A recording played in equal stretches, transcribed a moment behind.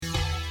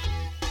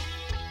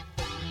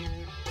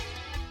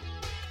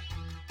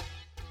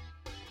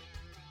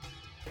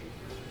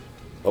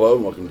Hello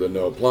and welcome to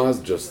No Applause,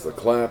 Just the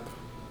Clap.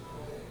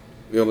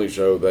 The only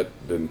show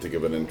that didn't think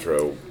of an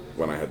intro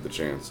when I had the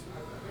chance.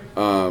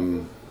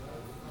 Dad,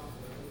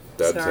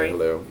 say Sorry.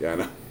 hello. Yeah, I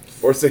know.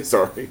 Or say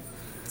sorry.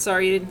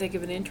 Sorry you didn't think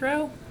of an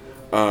intro?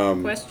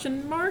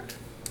 Question mark?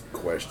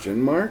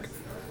 Question mark.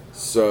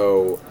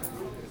 So,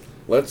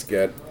 let's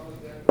get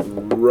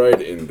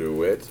right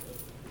into it.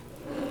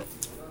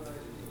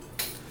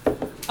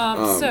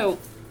 So,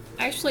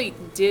 I actually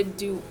did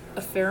do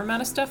a fair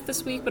amount of stuff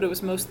this week, but it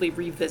was mostly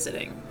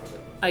revisiting.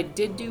 I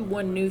did do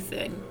one new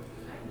thing.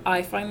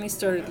 I finally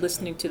started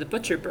listening to The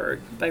Butcher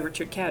Bird by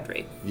Richard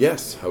Cadre.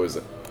 Yes, how is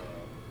it?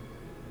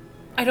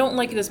 I don't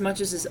like it as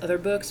much as his other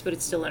books, but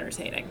it's still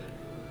entertaining.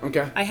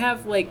 Okay. I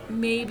have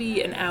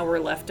maybe an hour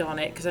left on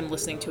it because I'm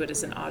listening to it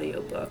as an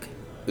audiobook.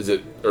 Is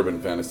it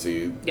urban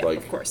fantasy? Yeah, like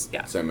of course,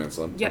 yeah. Sandman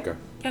Slim? Yeah. Okay.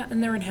 Yeah,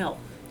 and they're in hell.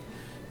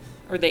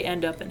 Or they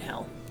end up in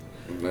hell.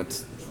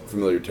 That's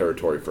familiar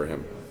territory for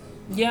him.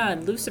 Yeah,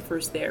 and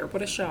Lucifer's there.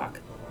 What a shock.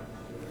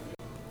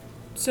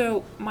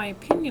 So, my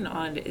opinion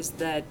on it is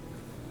that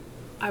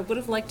I would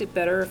have liked it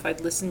better if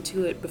I'd listened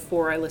to it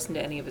before I listened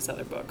to any of his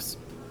other books.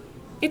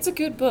 It's a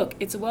good book.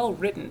 It's well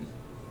written.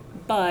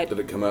 But Did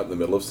it come out in the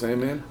middle of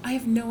Sandman? I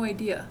have no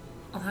idea.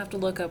 I'll have to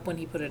look up when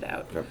he put it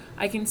out. Okay.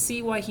 I can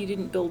see why he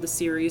didn't build a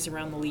series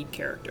around the lead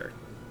character.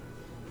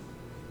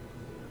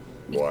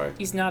 Why?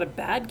 He's not a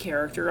bad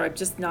character. I'm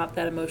just not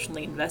that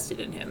emotionally invested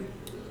in him.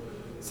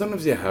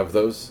 Sometimes you have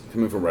those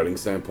coming from writing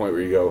standpoint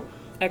where you go,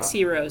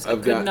 Ex-Heroes. I I've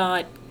could got-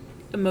 not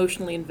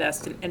emotionally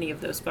invest in any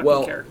of those fucking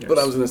well, characters. but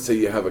I was going to say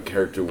you have a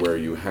character where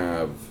you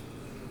have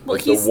Well,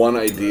 like the he's- one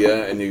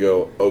idea and you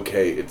go,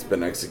 okay, it's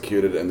been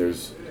executed and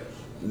there's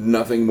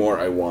nothing more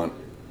I want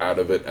out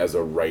of it as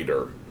a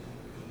writer.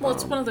 Well,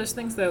 it's one of those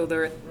things, though.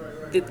 The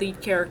lead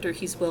character,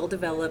 he's well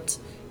developed,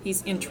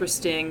 he's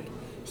interesting,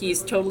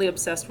 he's totally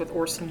obsessed with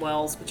Orson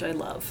Welles, which I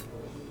love.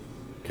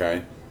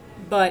 Okay?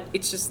 But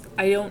it's just,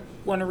 I don't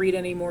want to read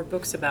any more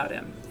books about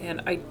him.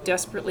 And I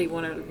desperately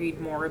want to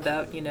read more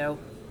about,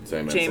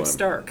 Sandman James Slim.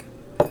 Stark.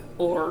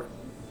 Or,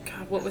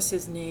 God, what was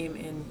his name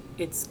in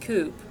It's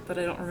Coop, but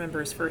I don't remember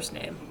his first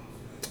name.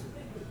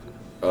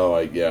 Oh,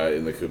 yeah,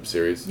 in the Coop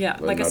series? Yeah,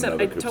 like I Not said,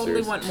 another I Coop totally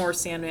series. want more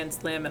Sandman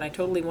Slim, and I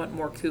totally want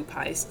more Coop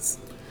heists.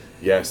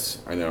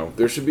 Yes, I know.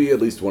 There should be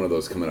at least one of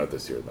those coming out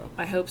this year, though.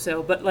 I hope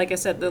so. But like I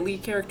said, the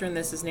lead character in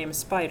this, his name is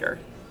Spider.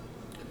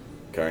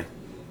 Okay?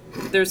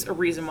 There's a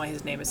reason why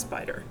his name is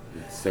Spider.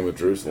 Same with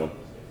Jerusalem.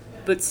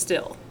 But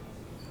still,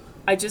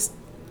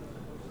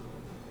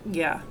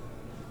 yeah.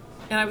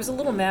 And I was a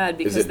little mad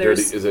because Is it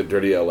there's... dirty? Is it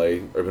dirty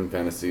LA urban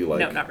fantasy? Like,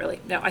 No, not really.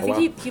 No, I Oh, think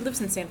wow. he lives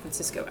in San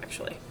Francisco,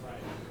 actually.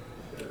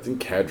 I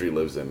think Kadri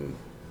lives in.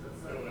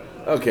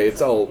 Okay,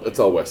 it's all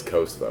West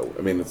Coast though.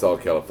 I mean, it's all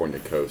California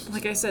coast.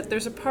 Like I said,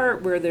 there's a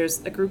part where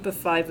there's a group of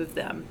 5 of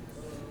them,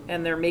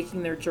 and they're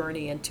making their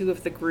journey, and 2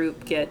 of the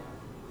group get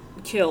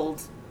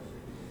killed.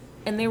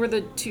 And they were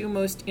the 2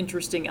 most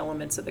interesting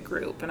elements of the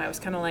group, and I was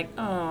kind of like,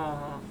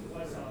 oh.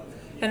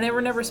 And they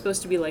were never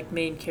supposed to be like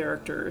main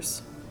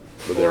characters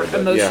But they or were the-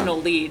 emotional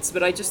leads,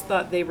 but I just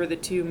thought they were the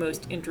 2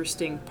 most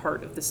interesting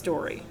part of the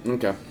story. Yeah.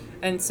 Okay.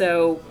 And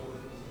so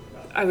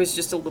I was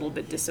just a little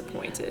bit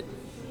disappointed.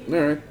 All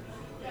right.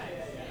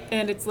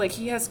 And it's like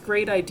he has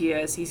great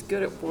ideas, he's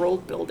good at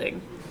world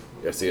building.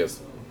 Yes, he is.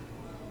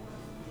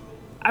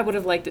 I would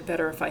have liked it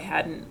better if I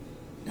hadn't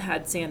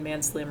had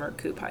Sandman Slim or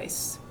Coop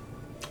Heist.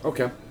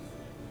 Okay.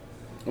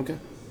 Okay.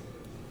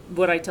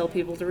 Would I tell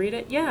people to read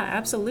it? Yeah,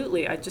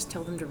 absolutely. I'd just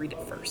tell them to read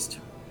it first.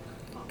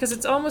 Because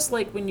it's almost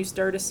like when you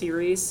start a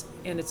series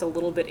and it's a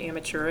little bit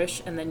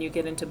amateurish, and then you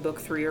get into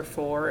book 3 or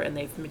 4 and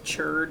they've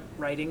matured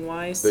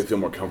writing-wise. They feel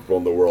more comfortable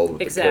in the world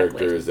with Exactly. the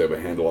characters. They have a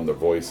handle on their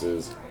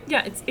voices.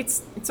 Yeah,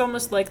 it's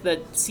almost like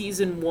the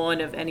season 1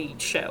 of any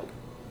show.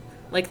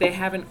 Like they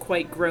haven't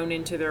quite grown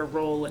into their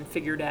role and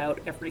figured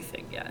out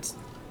everything yet.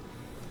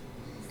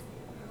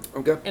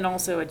 Okay. And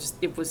also,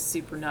 it was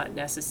super not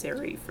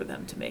necessary for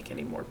them to make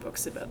any more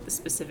books about the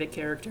specific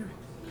character.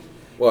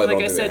 Well, I Like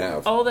don't I think they said,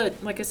 have. all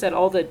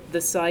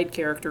the side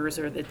characters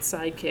or the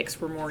sidekicks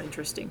were more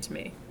interesting to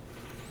me.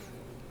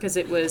 Because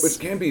it was... Which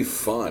can be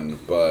fun,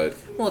 but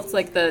Well, it's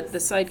like the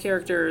side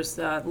characters,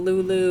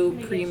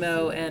 Lulu,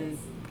 Primo, and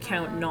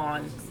Count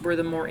Non were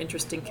the more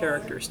interesting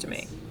characters to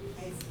me.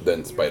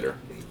 then Spider.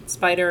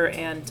 Spider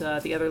and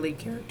the other lead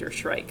character,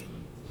 Shrike.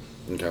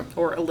 Okay.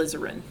 Or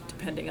Alizarin,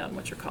 depending on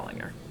what you're calling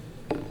her.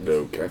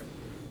 Okay.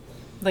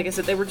 Like I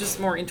said, they were just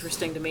more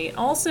interesting to me.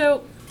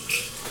 Also,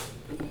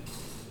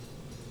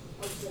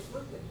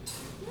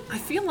 I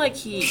feel like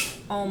he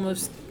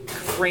almost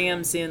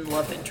crams in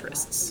love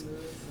interests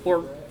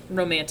or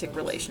romantic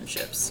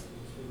relationships.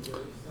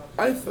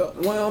 I thought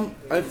it was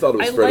I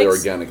fairly liked-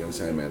 organic in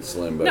Sandman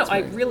Slim, but No, it's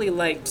I me. really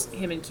liked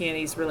him and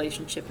Canny's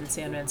relationship in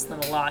Sandman Slim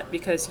a lot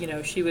because,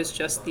 she was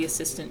just the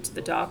assistant to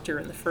the doctor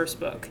in the first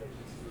book.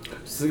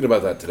 I was thinking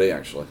about that today,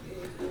 actually.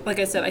 Like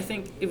I said, I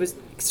think it was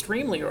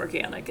extremely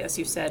organic, as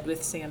you said,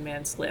 with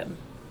Sandman Slim.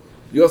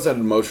 You also had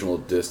emotional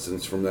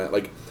distance from that.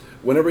 Like,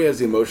 whenever he has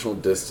the emotional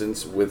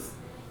distance with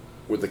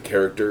the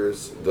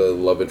characters, the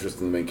love interest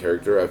in the main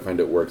character, I find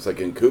it works. Like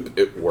in Coop,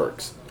 it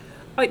works.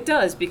 It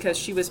does, because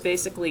she was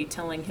basically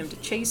telling him to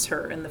chase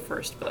her in the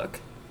first book.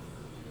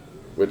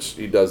 Which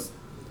he does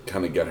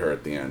kind of get her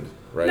at the end,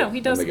 right? No, he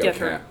When does they get a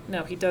her. cat.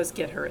 No, he does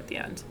get her at the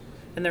end.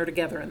 And they're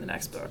together in the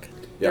next book.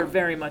 Yeah. They're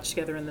very much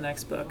together in the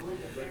next book.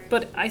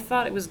 But I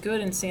thought it was good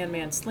in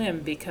Sandman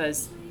Slim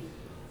because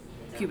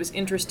he was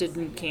interested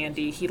in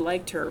Candy, he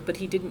liked her, but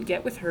he didn't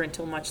get with her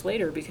until much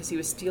later because he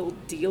was still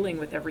dealing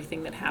with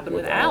everything that happened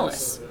with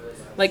Alice.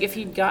 Like, if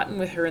he'd gotten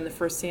with her in the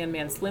first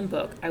Sandman Slim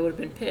book, I would have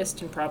been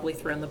pissed and probably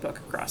thrown the book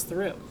across the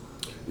room.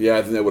 Yeah,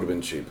 I think that would have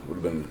been cheap. Would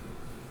have been,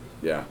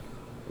 yeah,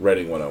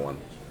 writing 101.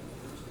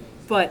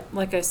 But,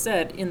 like I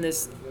said, in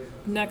this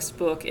next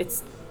book,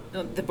 it's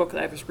the book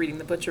that I was reading,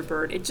 The Butcher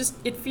Bird,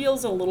 it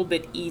feels a little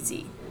bit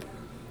easy.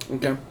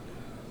 Okay.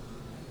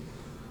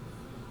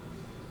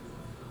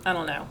 I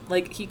don't know.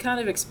 Like, he kind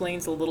of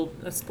explains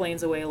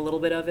away a little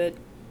bit of it,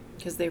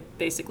 because they're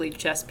basically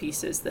chess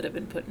pieces that have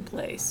been put in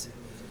place.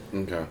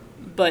 Okay.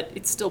 But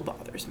it still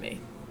bothers me.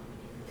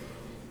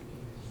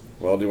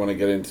 Well, do you want to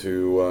get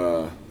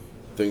into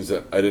things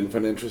that I didn't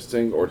find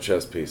interesting or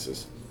chess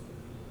pieces?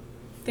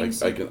 I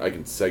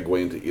can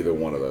segue into either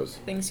one of those.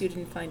 Things you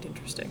didn't find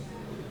interesting.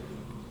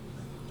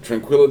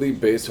 Tranquility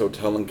Base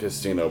Hotel and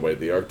Casino by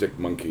the Arctic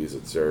Monkeys.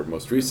 It's their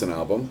most recent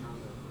album.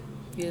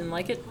 You didn't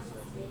like it?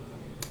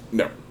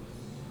 No,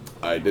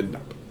 I did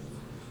not.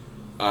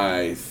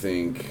 I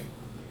think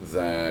it's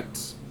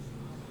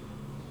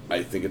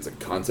a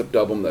concept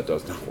album that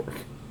does not work.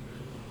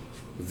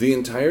 The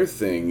entire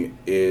thing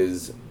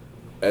is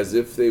as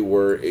if they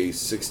were a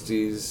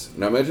 60s...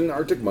 Now imagine the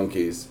Arctic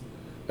Monkeys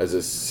as a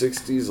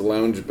 60s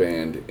lounge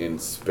band in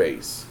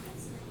space.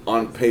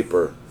 On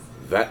paper,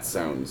 that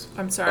sounds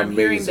I'm sorry, amazing. I'm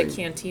hearing the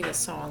Cantina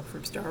song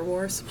from Star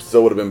Wars.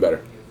 Still would have been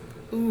better.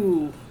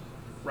 Ooh,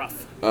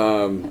 rough.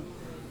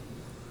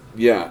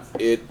 Yeah,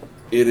 it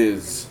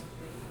is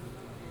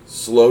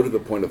slow to the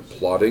point of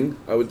plodding,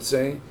 I would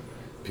say.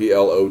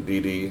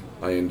 Plodding,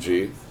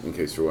 in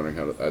case you're wondering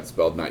how that's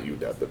spelled. Not you,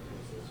 Deb,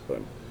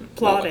 but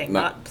Plotting,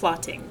 not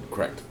plotting.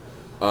 Correct.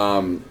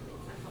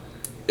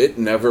 It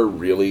never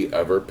really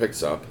ever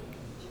picks up.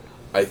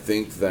 I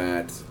think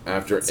that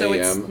after So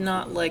AM... it's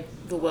not like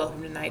the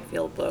Welcome to Night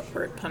Vale book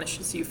where it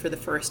punishes you for the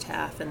first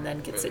half and then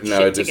gets its No,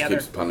 shit it just together.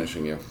 keeps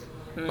punishing you.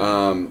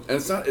 And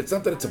it's not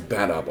that it's a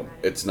bad album.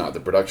 It's not. The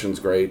production's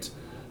great.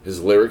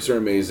 His lyrics are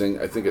amazing.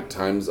 I think at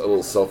times a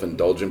little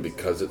self-indulgent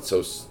because it's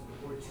so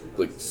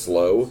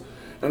slow.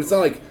 And it's not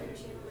like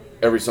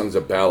every song's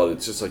a ballad.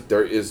 It's just like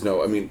there is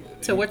no... I mean...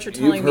 So what you're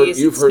telling me is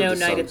it's no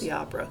Night at the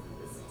Opera.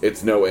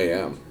 It's no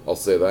AM. I'll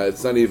say that.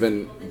 It's not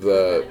even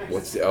the...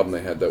 What's the album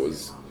they had that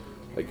was...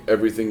 Like,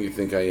 Everything You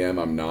Think I Am,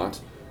 I'm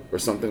Not, or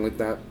something like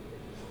that.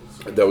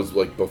 That was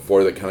like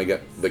before that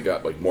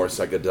got like more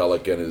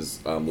psychedelic, and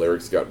his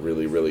lyrics got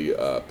really, really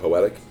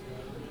poetic,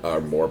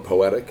 more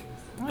poetic.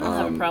 I don't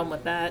have a problem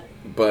with that.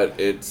 But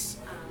it's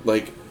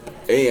like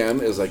AM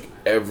is like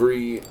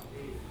every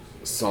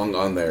song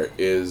on there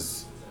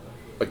is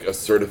like a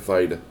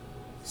certified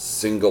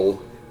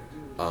single,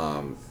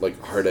 like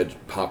hard edge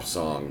pop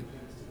song,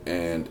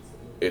 and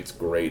it's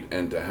great.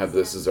 And to have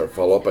this as our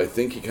follow up, I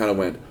think he kind of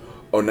went,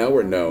 oh, now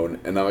we're known,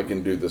 and now I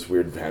can do this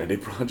weird vanity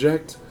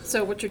project.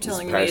 So what you're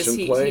telling me is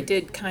he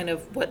did kind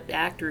of what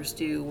actors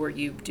do, where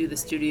you do the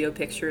studio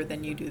picture,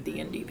 then you do the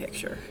indie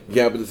picture.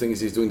 Yeah, but the thing is,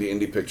 he's doing the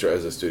indie picture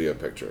as a studio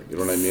picture. You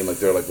know what I mean? Like,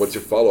 they're like, what's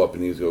your follow-up?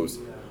 And he goes,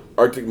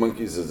 Arctic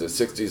Monkeys is a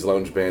 60s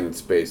lounge band in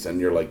space. And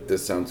you're like,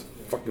 this sounds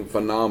fucking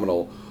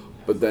phenomenal.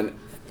 But then...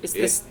 Is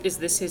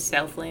this his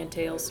Southland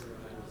Tales?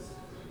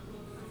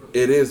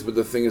 It is, but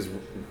the thing is,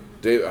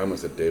 I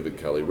almost said David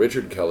Kelly.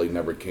 Richard Kelly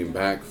never came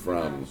back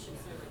from...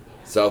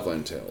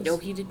 Southland Tales. No,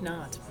 he did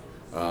not.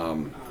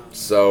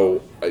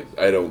 So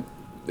I don't.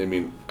 I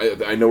mean,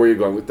 I know where you're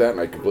going with that, and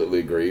I completely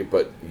agree.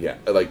 But yeah,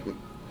 like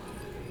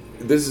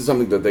this is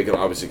something that they can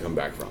obviously come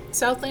back from.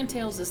 Southland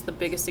Tales is the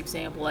biggest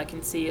example I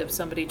can see of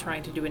somebody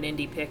trying to do an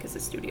indie pick as a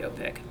studio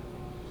pick.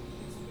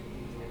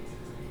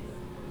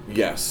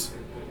 Yes,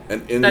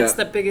 and that's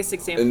the biggest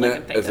example I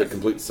can think of. As a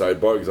complete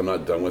sidebar, because I'm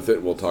not done with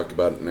it. We'll talk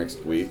about it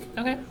next week.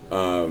 Okay.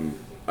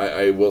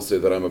 I will say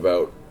that I'm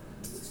about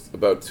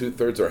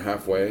 2/3 or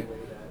halfway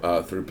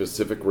through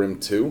Pacific Rim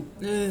 2.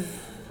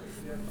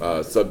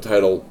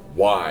 Subtitle,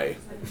 Why?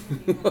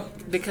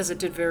 Because it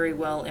did very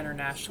well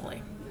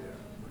internationally.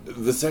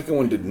 The second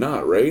one did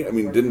not, right? I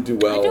mean, didn't do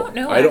well. I don't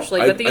know,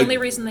 actually, but the only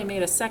reason they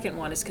made a second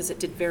one is because it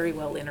did very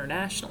well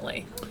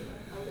internationally.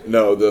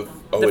 No,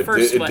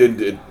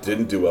 it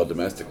didn't do well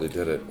domestically,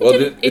 did it? Well,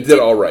 it did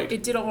all right.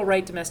 It did all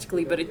right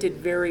domestically, but it did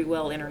very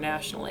well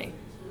internationally.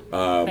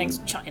 Thanks,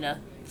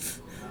 China.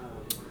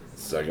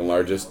 Second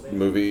largest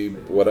movie,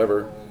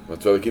 whatever.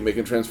 That's why they keep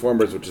making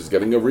Transformers, which is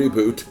getting a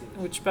reboot.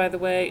 Which, by the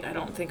way, I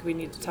don't think we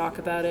need to talk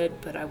about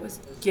it, but I was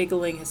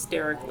giggling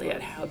hysterically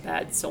at how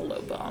bad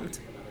Solo bombed.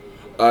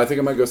 I think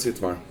I might go see it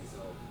tomorrow.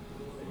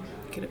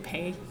 Can it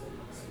pay?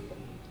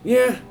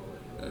 Yeah.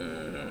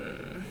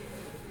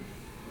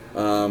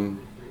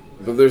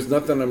 But there's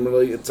nothing I'm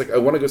really... It's like, I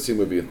want to go see a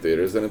movie in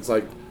theaters, and it's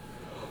like,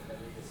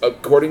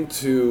 according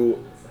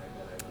to...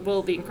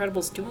 Well, The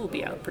Incredibles 2 will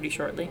be out pretty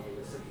shortly.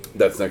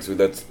 That's next week.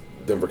 That's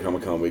Denver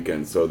Comic Con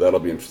weekend, so that'll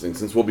be interesting.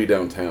 Since we'll be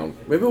downtown,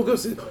 maybe we'll go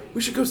see.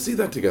 We should go see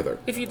that together.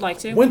 If you'd like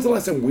to. When's the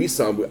last time we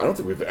saw? I don't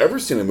think we've ever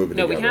seen a movie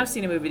No, together. we have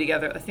seen a movie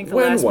together. I think the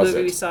When last was movie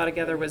it? we saw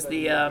together was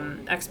the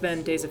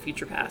X-Men Days of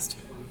Future Past.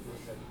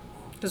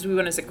 Because we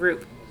went as a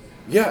group.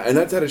 Yeah, and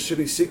that's had a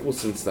shitty sequel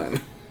since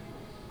then.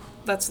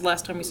 That's the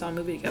last time we saw a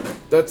movie together.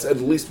 That's at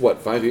least, what,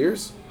 5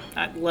 years?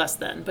 Less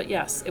than, but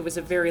yes, it was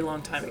a very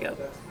long time ago.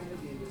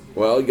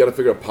 Well, you gotta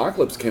figure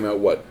Apocalypse came out,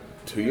 what,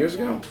 2 years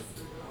ago?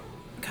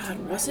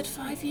 God, was it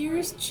 5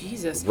 years?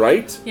 Jesus.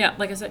 Right? Yeah,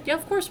 like I said, yeah,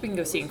 of course we can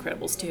go see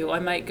Incredibles 2. I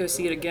might go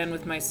see it again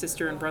with my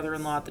sister and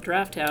brother-in-law at the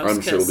Draft House.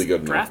 I'm sure it'll be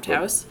good enough, Draft but-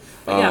 House.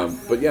 But yeah,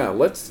 But yeah,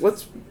 let's go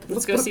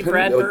put a see pin in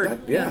Brad it like Bird.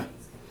 that. Yeah.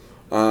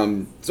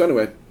 So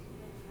anyway,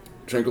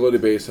 Tranquility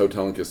Base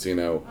Hotel and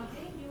Casino,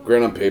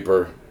 great on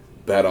paper,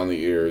 bad on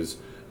the ears.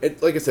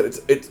 It, like I said,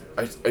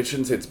 I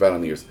shouldn't say it's bad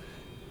on the ears.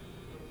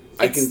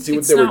 I can see what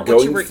it's they were not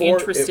what you going were for.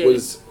 interested It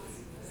was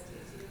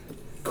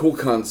cool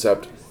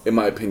concept, in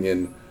my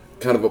opinion,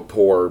 kind of a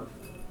poor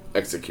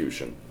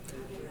execution.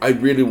 I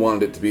really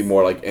wanted it to be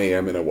more like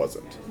AM, and it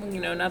wasn't.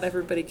 you know, not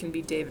everybody can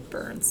be David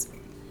Burns.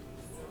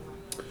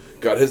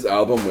 Got his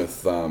album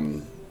with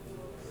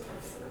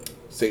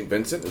St.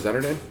 Vincent, is that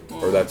her name?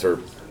 Or that's her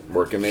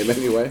working name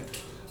anyway.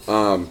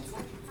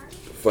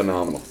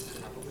 Phenomenal.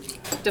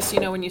 Just so you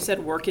know, when you said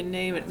working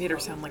name, it made her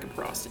sound like a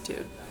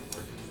prostitute.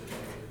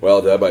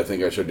 Well, Deb, I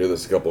think I should do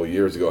this a couple of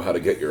years ago, how to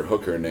get your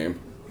hooker name.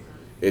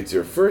 It's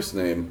your first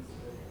name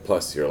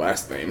plus your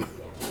last name.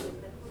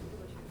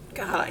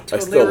 God, I still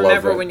totally love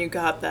remember it. when you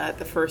got that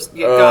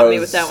you got me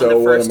with that one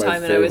the first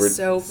time, and I was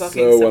so fucking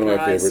surprised. one of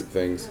my favorite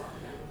things.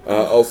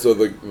 Also,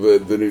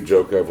 the new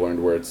joke I've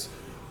learned where it's,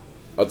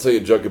 I'll tell you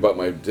a joke about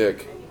my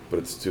dick, but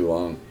it's too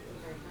long.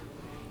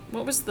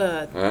 What was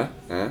the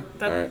All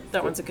right.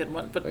 that one's a good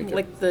one, but Thank you.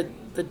 like the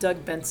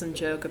Doug Benson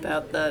joke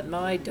about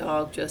my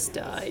dog just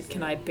died.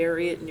 Can I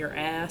bury it in your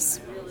ass?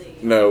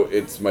 No,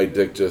 it's my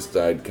dick just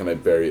died. Can I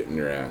bury it in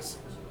your ass?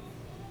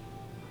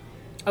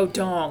 Oh,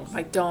 dong.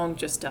 My dong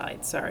just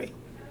died. Sorry.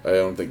 I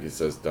don't think he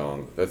says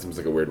dong. That seems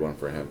like a weird one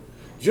for him.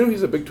 Did you know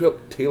he's a big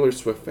Taylor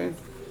Swift fan?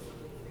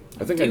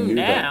 I think I Do knew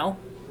now.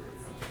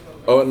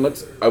 that. Oh, and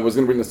I was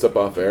going to bring this up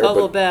off air,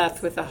 Bubble but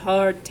bath with a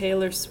hard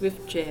Taylor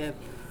Swift jab.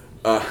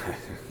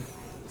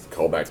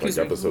 call back Excuse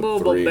like me, episode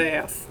bubble 3.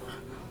 bath.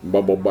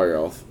 Bubble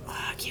bath.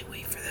 Oh, I can't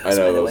wait for those.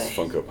 I know by the those way.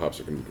 Funko Pops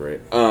are going to be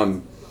great.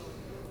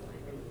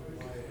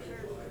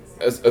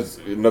 As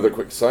another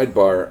quick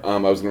sidebar, I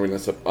was going to bring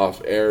this up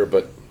off air,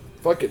 but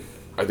fuck it.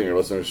 I think our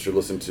listeners should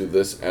listen to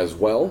this as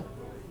well.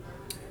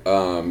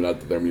 Not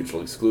that they're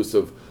mutually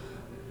exclusive.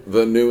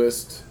 The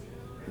newest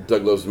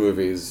Doug Loves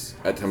Movies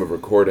at time of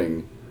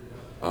recording,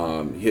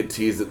 he had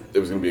teased that it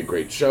was going to be a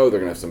great show. They're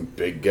going to have some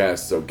big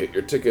guests, so get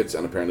your tickets.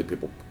 And apparently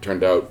people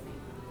turned out,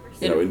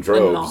 in En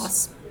droves.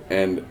 masse.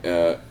 And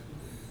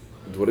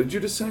what did you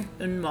just say?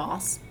 En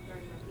masse.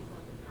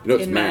 You know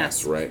it's In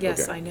mass, right?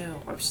 Yes, Okay. I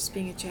know. I was just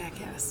being a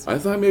jackass. I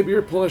thought maybe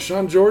you're pulling a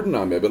Sean Jordan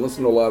on me. I've been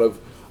listening to a lot of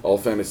All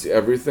Fantasy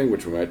Everything,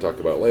 which we might talk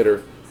about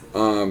later.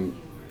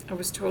 I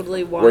was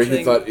totally Where watching.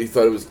 he thought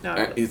it was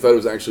No. he thought it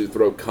was actually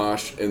throw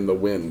Kosh in the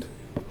wind,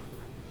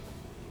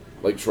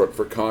 like short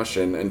for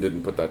caution, and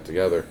didn't put that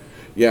together.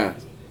 Yeah,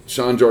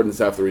 Sean Jordan's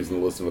half the reason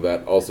to listen to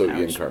that. Also,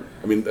 Ian Ouch. Carter.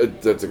 I mean,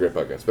 that's a great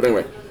podcast. But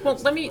anyway, Well,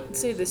 let me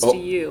say this Oh. to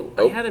you.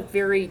 Oh. I had a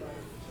very,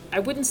 I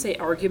wouldn't say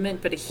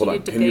argument, but a hold on.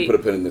 heated Can you debate. put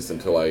a pin in this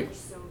until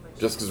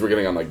just because we're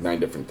getting on like 9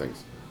 different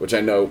things, which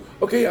I know.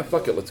 Okay, yeah,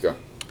 fuck it, let's go.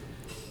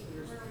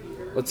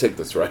 Let's take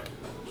this right.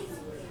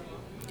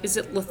 Is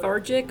it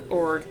lethargic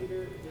or,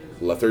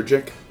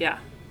 Lethargic. yeah?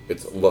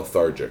 It's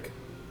lethargic.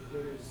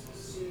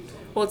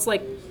 Well, it's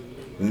like,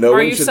 No are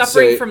one you should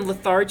suffering say from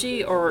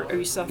lethargy or are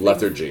you suffering?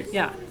 lethargy.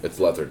 Yeah. It's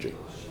lethargy.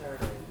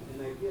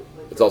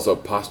 It's also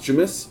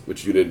posthumous,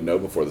 which you didn't know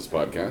before this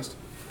podcast.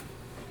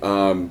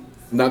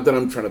 Not that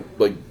I'm trying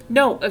to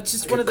No, it's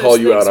just one of those call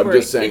you things out. I'm where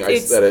just saying I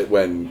said it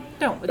when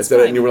No, I it's said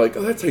it, fine. and you were like,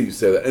 "Oh, that's how you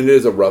say that." And it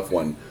is a rough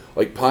one.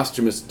 Like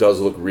posthumous does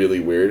look really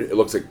weird. It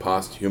looks like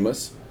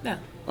posthumous, Yeah.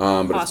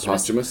 but it's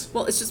posthumous.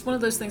 Well, it's just one of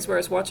those things where I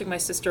was watching my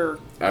sister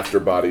After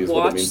body is what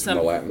it watch means some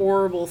from the Latin.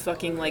 horrible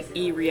fucking like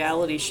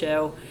reality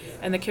show,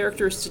 and the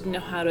characters didn't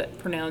know how to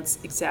pronounce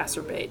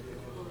exacerbate.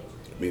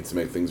 It means to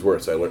make things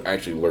worse. I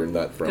actually learned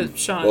that from 'Cause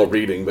Shaun-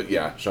 reading, but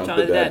yeah, Shaun Shaun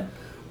the the Dead.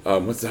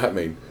 What's that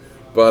mean?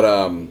 But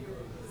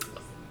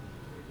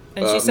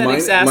And she said mine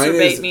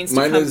exacerbate is, means to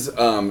mine come. is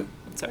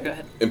Sorry, go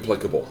ahead.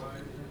 implicable.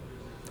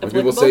 When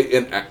people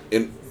Applicable?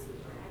 say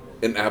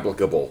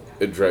inapplicable,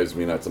 it drives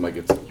me nuts. I'm like,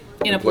 it's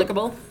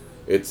Inapplicable.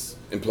 It's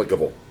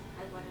implicable.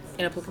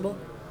 Inapplicable.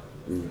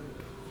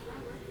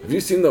 Have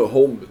you seen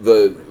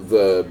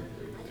the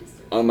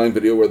online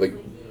video where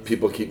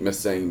people keep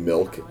missaying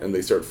milk and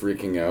they start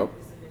freaking out?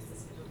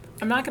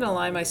 I'm not gonna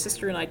lie, my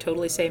sister and I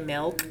totally say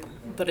milk,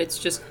 but it's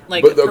just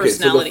like But a okay,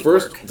 so personality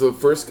quirk.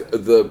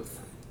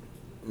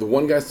 the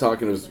one guy's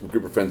talking to his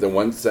group of friends, and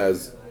one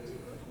says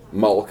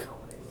milk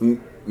with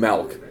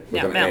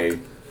Yeah, an milk. A.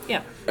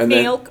 Yeah, And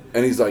then, milk.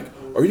 and he's like,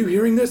 "Are you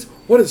hearing this?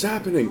 What is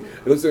happening?"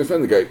 He looks at his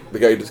friend. The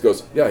guy just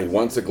goes, "Yeah, he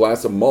wants a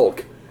glass of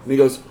milk." And he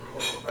goes,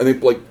 and they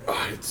like,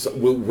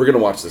 we're gonna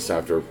watch this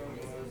after.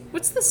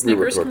 What's the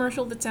Snickers record.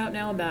 commercial that's out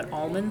now about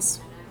almonds?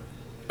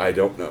 I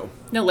don't know.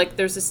 No, like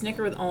there's a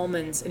Snicker with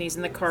almonds, and he's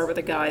in the car with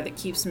a guy that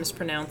keeps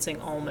mispronouncing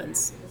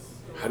almonds.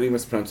 How do you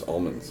mispronounce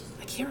almonds?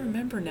 I can't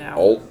remember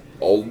now.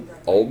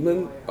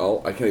 Almond?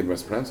 I can't even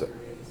mispronounce it.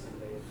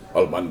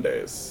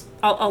 Almondes.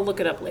 I'll look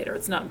it up later.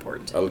 It's not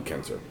important. El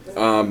cancer.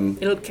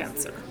 It'll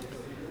cancer.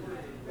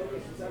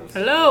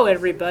 Hello,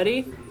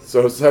 everybody.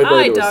 So sidebar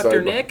Hi, to a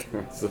Dr. sidebar. Nick.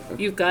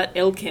 You've got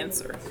ill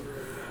cancer.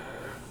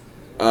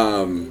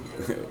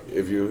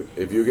 If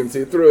you can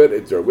see through it,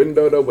 it's your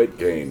window to weight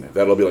gain.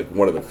 That'll be like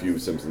one of the few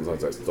Simpsons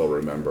ones I still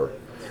remember.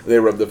 They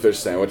rub the fish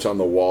sandwich on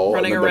the wall.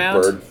 Running and then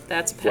around. The bird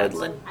That's floods.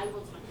 paddling.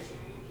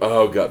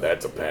 Oh god,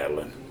 that's a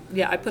paddling.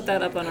 Yeah, I put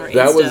that up on our Insta.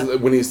 That was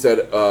when he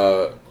said,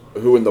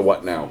 "Who in the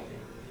what now?"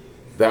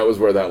 That was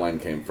where that line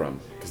came from.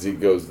 Because he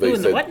goes, "They Who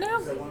in said, the what now?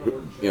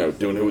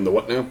 Doing who in the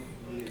what now?"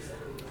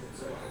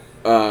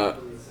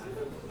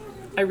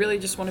 I really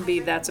just want to be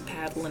that's a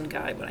paddling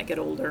guy when I get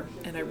older,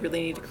 and I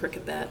really need to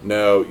cricket that.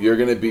 No, you're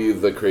gonna be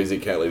the crazy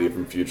cat lady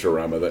from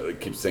Futurama that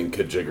keeps saying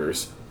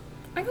kajiggers.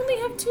 I only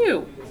have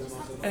two.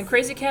 And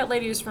Crazy Cat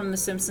Lady is from The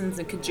Simpsons,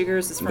 and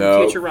Kajiggers is from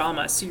No.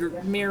 Futurama, so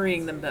you're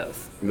marrying them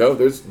both. No,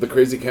 there's the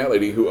crazy cat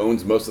lady who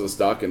owns most of the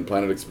stock in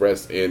Planet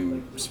Express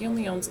in. She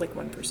only owns like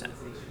 1%.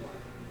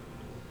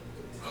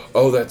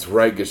 Oh, that's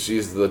right, because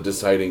she's the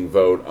deciding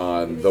vote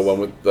on the one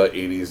with the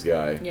 80s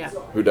guy. Yeah.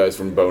 Who dies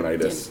from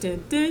bonitis.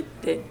 Dun, dun,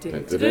 dun, dun,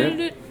 dun, dun,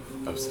 dun.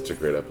 That was such a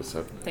great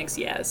episode. Thanks,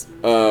 Yaz.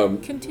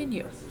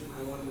 Continue.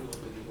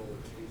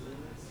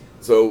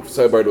 So,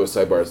 sidebar to a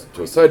sidebar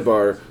to a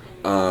sidebar.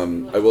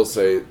 I will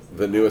say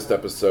the newest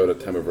episode at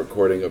time of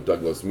recording of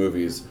Douglas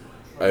Movies,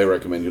 I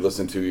recommend you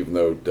listen to, even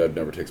though Deb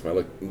never takes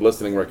my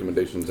listening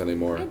recommendations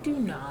anymore. I do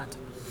not.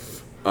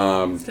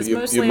 But Because you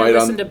mostly might I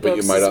listen on, to but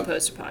books you might as on,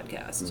 opposed to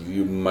podcasts.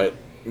 you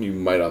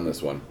might on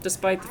this one.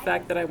 Despite the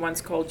fact that I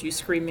once called you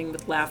screaming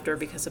with laughter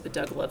because of a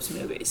Doug Loves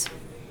Movies.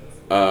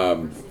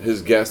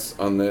 His guests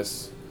on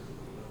this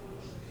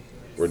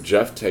were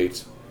Jeff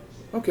Tate.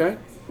 Okay,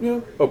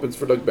 opens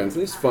for Doug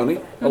Benson. He's funny.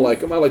 I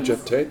like him. I like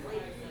Jeff Tate.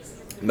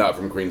 Not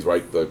from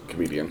Queensryche, the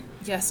comedian.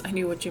 Yes, I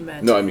knew what you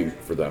meant. No, I mean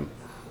for them.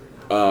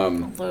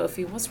 Although if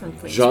he was from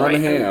Queens, John right, I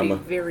would Hamm. be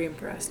very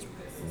impressed.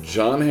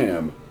 John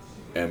Hamm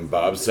and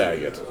Bob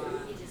Saget.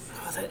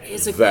 Oh, that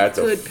is a That's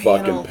good a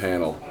fucking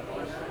panel.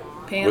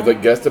 With a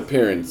guest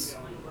appearance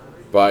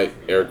by,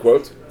 air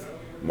quote,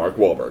 Mark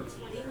Wahlberg.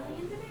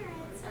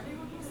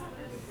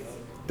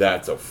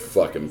 That's a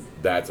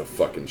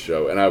fucking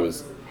show. And I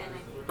was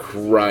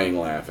crying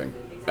laughing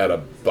at a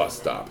bus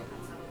stop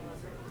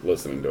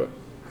listening to it.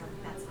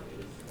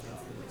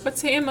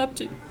 What's Ham up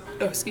to?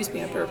 Oh, excuse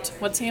me, I burped.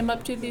 What's Ham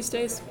up to these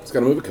days? It's got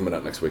a movie coming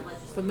out next week.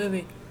 What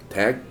movie?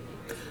 Tag.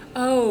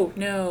 Oh,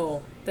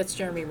 no. That's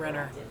Jeremy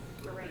Renner.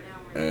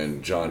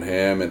 And John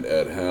Hamm and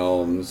Ed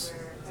Helms.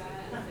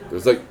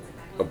 There's like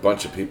a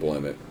bunch of people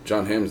in it.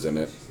 John Hamm's in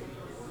it.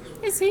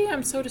 Is he?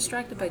 I'm so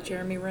distracted by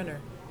Jeremy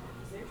Renner.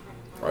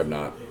 I'm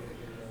not.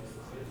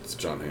 It's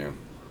John Hamm.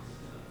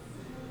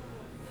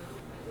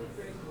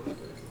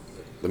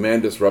 The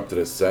man disrupted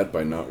his set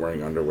by not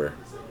wearing underwear.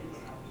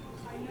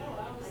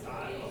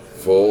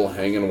 Full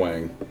hang and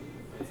wang.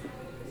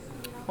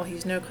 Well,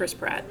 he's no Chris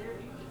Pratt.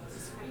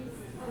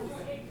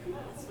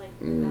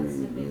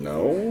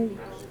 No?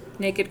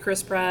 Naked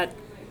Chris Pratt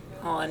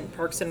on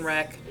Parks and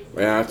Rec.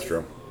 Yeah, that's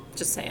true.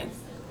 Just saying.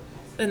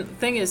 And the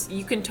thing is,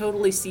 you can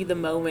totally see the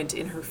moment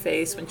in her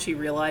face when she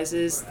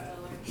realizes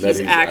he's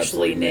actually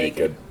absolutely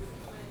naked.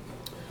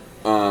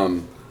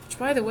 Which,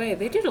 by the way,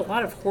 they did a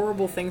lot of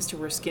horrible things to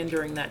her skin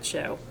during that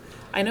show.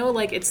 I know,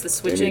 like, it's the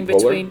switching Amy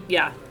Poehler? between...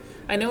 Yeah.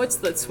 I know it's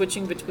the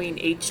switching between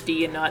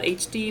HD and not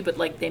HD, but,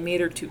 like, they made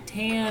her too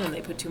tan and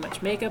they put too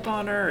much makeup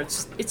on her.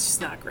 It's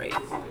just not great.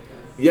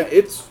 Yeah,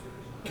 it's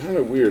kind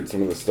of weird,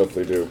 some of the stuff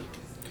they do.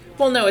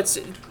 Well, no, it's...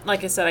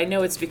 Like I said, I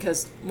know it's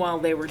because while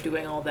they were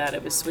doing all that,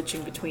 it was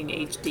switching between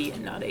HD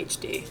and not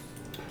HD.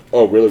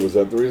 Oh, really? Was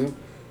that the reason?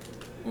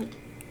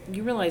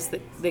 You realize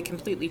that they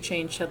completely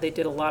changed how they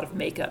did a lot of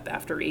makeup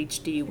after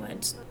HD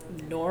went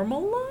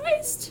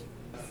normalized?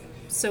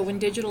 So when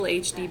digital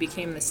HD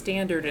became the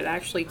standard, it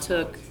actually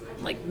took,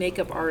 like,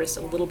 makeup artists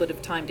a little bit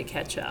of time to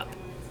catch up.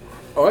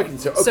 Oh, I can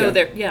tell. Okay. So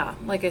there, yeah,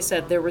 like I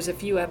said, there was a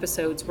few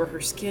episodes where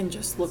her skin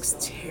just looks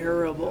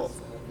terrible.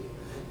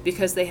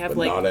 Because they have, But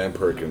like... not Ann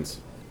Perkins.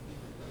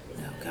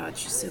 Oh, God,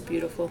 she's so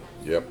beautiful.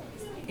 Yep.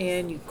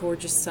 And you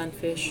gorgeous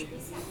sunfish.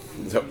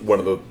 Is that one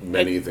of the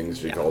many things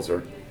she yeah. calls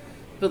her?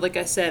 But like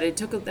I said, it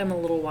took them a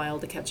little while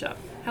to catch up.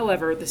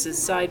 However, this is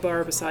sidebar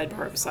of a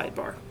sidebar of a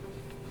sidebar.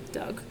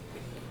 Doug.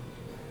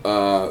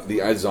 The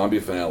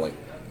iZombie finale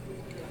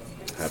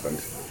happened.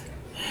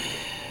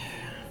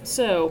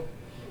 So,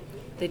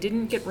 they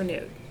didn't get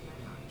renewed.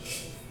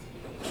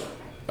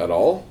 At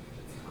all?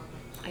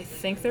 I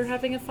think they're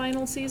having a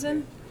final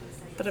season,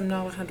 but I'm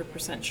not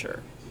 100%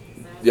 sure.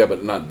 Yeah,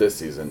 but not this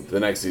season. The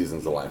next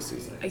season's the last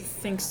season. I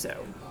think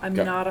so. I'm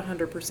Okay. not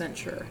 100%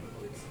 sure.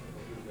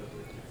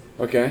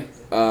 Okay.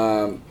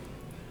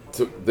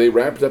 So they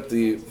wrapped up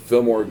the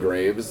Fillmore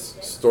Graves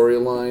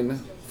storyline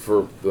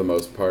for the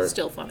most part.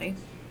 Still funny.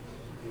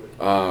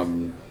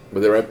 But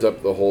they wrapped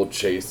up the whole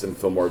Chase and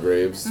Fillmore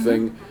Graves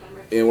thing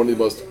in one of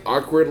the most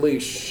awkwardly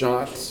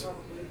shot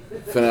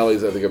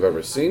finales I think I've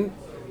ever seen.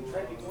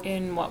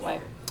 In what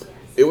way?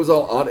 It was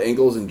all odd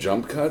angles and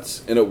jump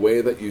cuts in a way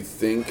that you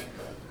think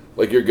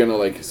like you're gonna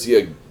like see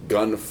a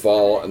gun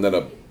fall and then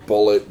a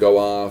bullet go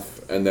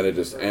off and then it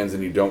just ends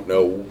and you don't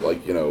know like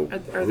Are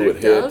who there it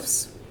hit.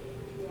 doves?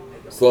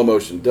 Slow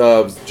motion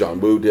doves.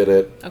 John Woo did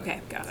it.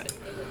 Okay, got it.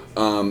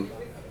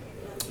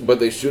 But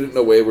they shoot it in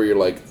a way where you're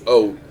like,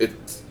 oh,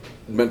 it's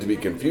meant to be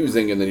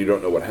confusing, and then you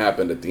don't know what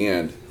happened at the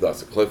end,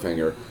 thus a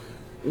cliffhanger.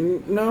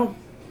 No.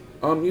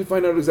 You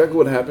find out exactly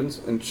what happens,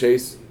 and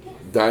Chase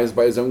dies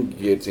by his own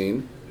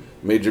guillotine.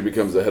 Major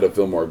becomes the head of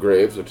Fillmore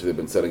Graves, which they've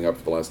been setting up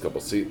for the last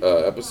couple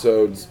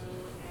episodes.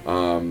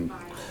 Babineau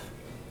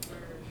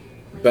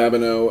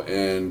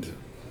and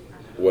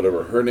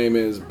whatever her name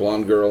is,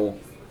 blonde girl,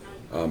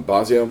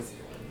 Basio,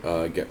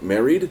 get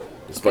married,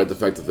 despite the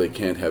fact that they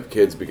can't have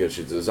kids because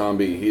she's a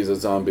zombie, he's a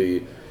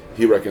zombie.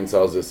 He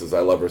reconciles this as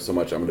I love her so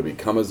much I'm going to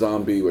become a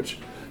zombie, which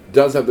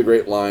does have the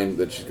great line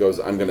that she goes,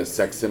 I'm going to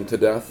sex him to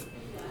death.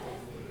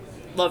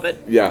 Love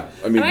it. Yeah,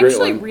 I mean, I great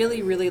actually line.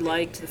 really, really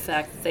liked the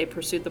fact that they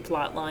pursued the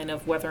plot line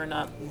of whether or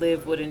not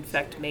Liv would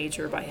infect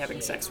Major by having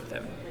sex with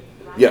him.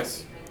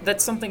 Yes.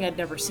 That's something I'd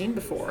never seen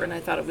before, and I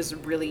thought it was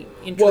really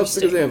interesting. Well, it's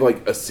because they have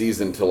like a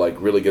season to like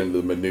really get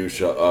into the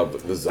minutia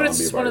of the zombie But it's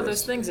just virus. one of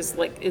those things. It's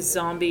like, is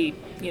zombie,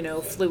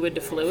 fluid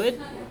to fluid?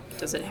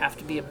 Does it have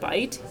to be a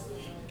bite?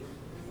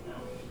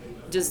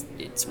 Does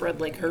it spread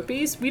like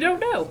herpes? We don't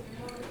know.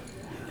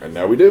 And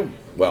now we do.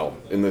 Well,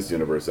 in this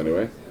universe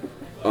anyway.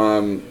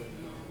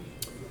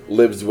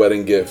 Liv's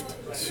wedding gift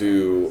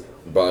to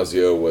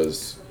Basio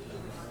was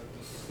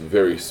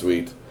very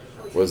sweet.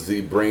 Was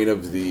the brain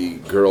of the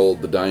girl,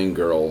 the dying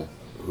girl,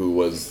 who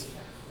was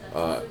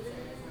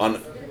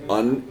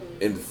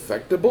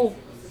uninfectable?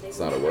 It's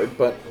not a word,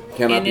 but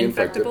cannot be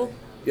infected. Ininfectable?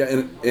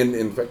 Yeah,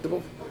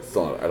 infectable?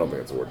 Still not, I don't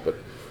think it's a word,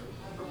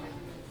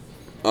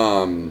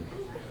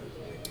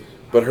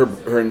 but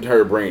her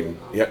entire brain,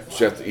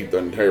 she has to eat the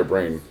entire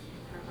brain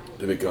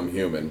to become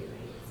human,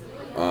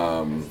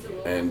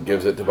 and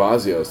gives it to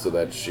Basio so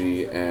that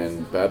she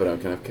and Babineau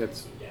can have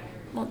kids.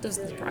 Well, it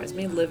doesn't surprise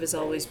me. Liv has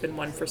always been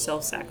one for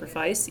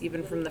self-sacrifice,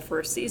 even from the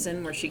first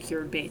season where she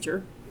cured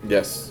Major.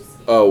 Yes.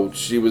 Oh,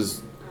 she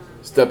was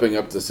stepping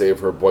up to save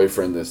her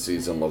boyfriend this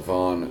season,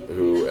 Levon,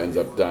 who ends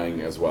up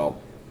dying as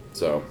well.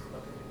 So.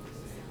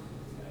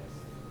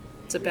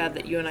 It's so bad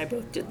that you and I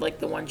both did like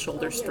the one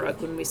shoulder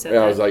shrug when we said Yeah,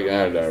 that. I was like,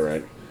 all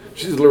right.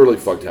 She's literally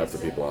fucked half the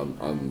people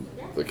on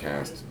the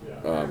cast.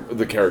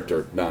 The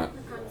character, not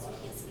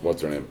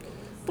what's her name.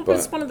 But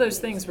it's one of those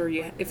things where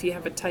if you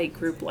have a tight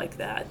group like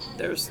that,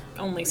 there's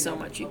only so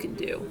much you can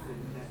do.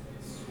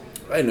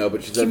 I know,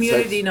 but she's had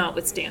Community sex.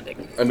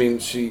 notwithstanding. I mean,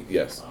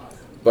 yes.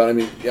 But I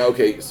mean, yeah,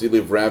 okay, so you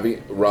leave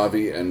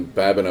Ravi and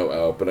Babineau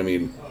out, but I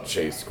mean,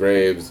 Chase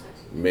Graves,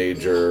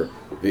 Major,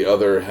 the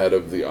other head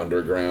of the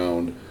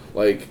underground,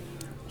 like,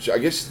 I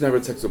guess she's never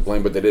had sex with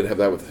Blaine, but they did have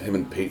that with him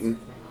and Peyton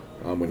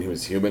when he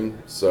was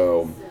human,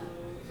 so,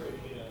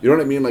 you know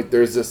what I mean? Like,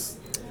 there's this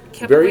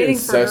Kept very waiting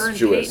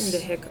incestuous... for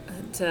her and Peyton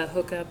to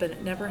hook up, and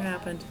it never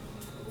happened.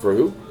 For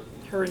who?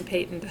 Her and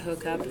Peyton to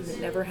hook up, and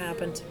it never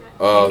happened.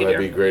 Oh, Thank you,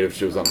 that'd be dear. great if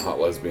she was on Hot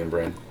Lesbian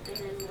Brain.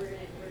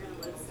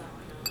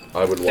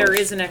 I would watch. There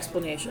is an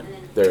explanation.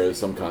 There is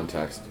some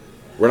context.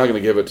 We're not going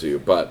to give it to you,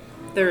 but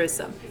There is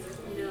some.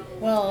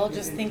 Well, I'll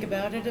just think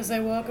about it as I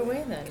walk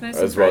away then. Can I have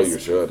some as well fries? you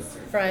should.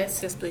 Fries.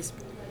 Yes, please.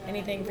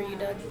 Anything for you,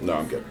 Doug? No,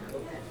 I'm good.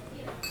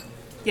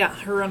 Yeah,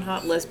 her on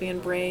Hot Lesbian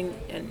Brain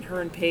and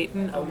her and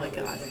Peyton. Oh my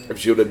god. If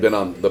she would have been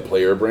on The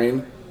Player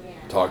Brain,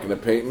 talking to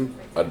Peyton,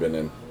 I'd been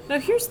in. Now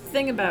here's the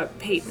thing about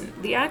Peyton.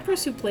 The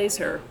actress who plays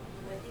her,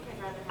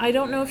 I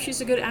don't know if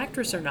she's a good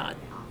actress or not.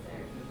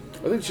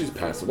 I think she's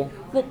passable.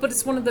 Well, but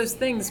it's one of those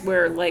things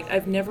where, like,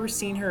 I've never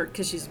seen her,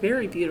 because she's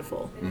very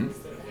beautiful.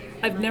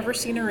 Mm-hmm. I've never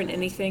seen her in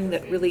anything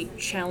that really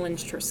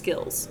challenged her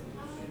skills.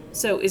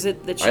 So is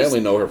it that she's... I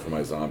only know her from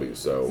my zombies,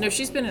 so... No,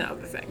 she's been in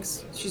other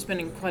things. She's been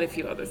in quite a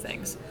few other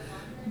things.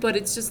 But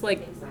it's just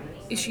like,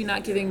 is she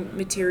not giving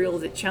material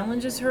that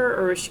challenges her,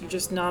 or is she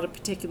just not a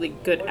particularly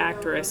good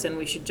actress and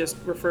we should just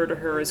refer to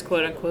her as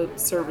quote-unquote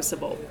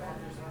serviceable?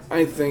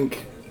 I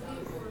think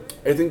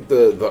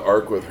the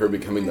arc with her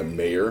becoming the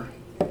mayor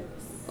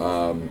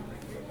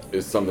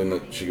is something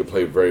that she could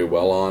play very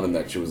well on, and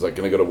that she was like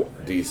going to go to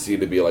DC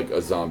to be like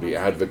a zombie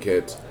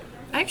advocate.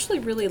 I actually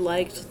really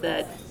liked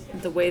that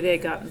the way they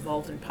got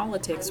involved in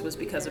politics was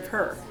because of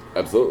her.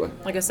 Absolutely.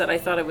 Like I said, I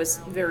thought it was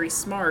very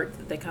smart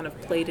that they kind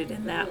of played it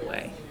in that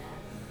way.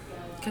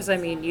 Because, I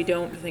mean, you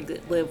don't think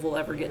that Liv will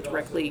ever get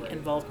directly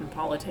involved in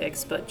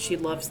politics, but she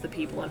loves the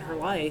people in her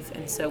life,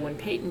 and so when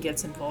Peyton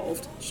gets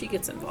involved, she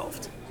gets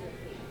involved.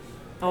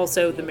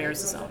 Also, the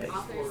mayor's a zombie.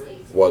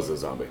 Was a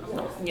zombie.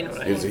 Well, you know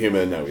what I He was a mean.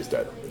 human, now he's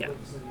dead. Yeah.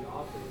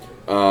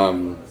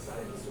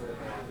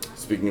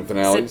 Speaking of Is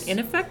finales... it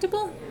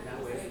ineffectable?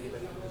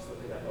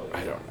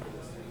 I don't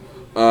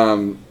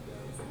know.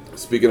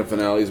 speaking of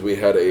finales, we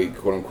had a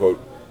quote-unquote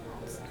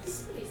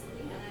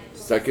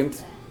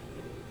second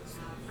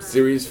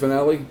series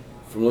finale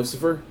from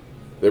Lucifer.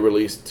 They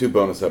released 2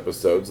 bonus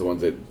episodes, the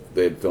ones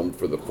they had filmed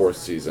for the 4th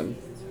season.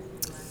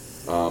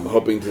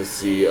 Hoping to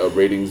see a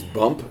ratings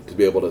bump to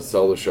be able to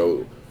sell the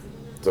show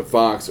to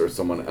Fox or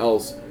someone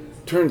else.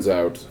 Turns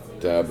out,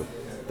 Deb,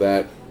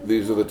 that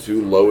these are the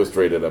 2 lowest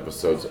rated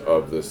episodes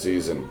of the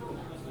season.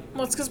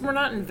 Well, it's because we're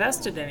not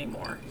invested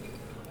anymore.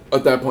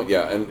 At that point,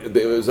 yeah, and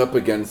it was up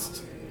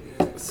against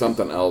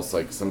something else,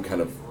 like some kind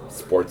of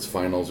sports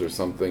finals or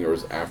something, or it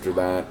was after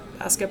that.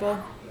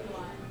 Basketball?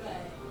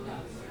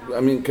 I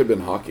mean, it could have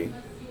been hockey.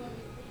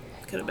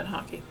 Could have been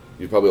hockey.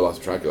 You probably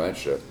lost track of that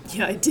shit.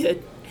 Yeah, I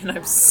did, and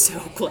I'm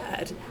so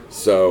glad.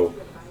 So,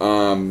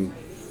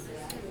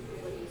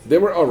 they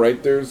were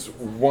alright. There's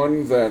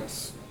one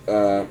that's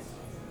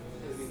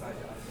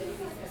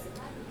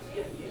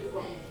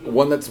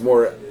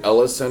more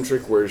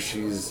Ella-centric, where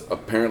she's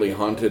apparently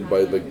haunted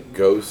by the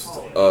ghost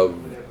of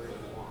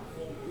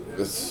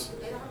this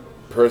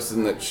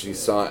person that she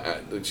saw.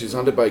 She's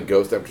haunted by a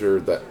ghost after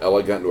that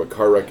Ella got into a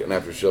car wreck and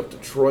after she left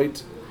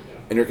Detroit.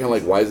 And you're kind of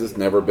like, why has this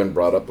never been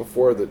brought up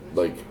before? That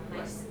like,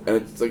 and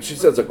it's like she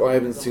says, like, oh, I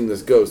haven't seen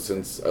this ghost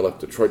since I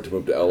left Detroit to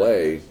move to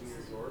L.A.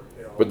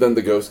 But then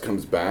the ghost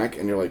comes back,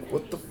 and you're like,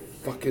 what the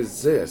fuck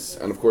is this?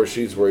 And of course,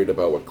 she's worried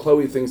about what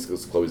Chloe thinks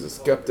because Chloe's a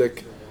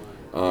skeptic.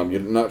 You're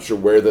not sure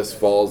where this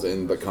falls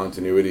in the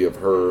continuity of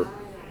her,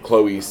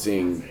 Chloe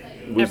seeing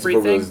Lucifer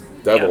with his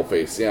devil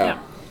face. Yeah.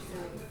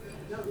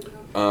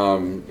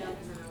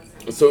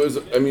 So it was,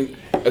 I mean,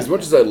 as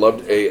much as I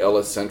loved a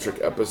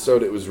Ella-centric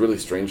episode, it was really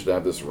strange to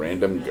have this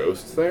random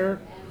ghost there.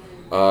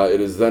 It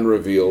is then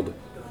revealed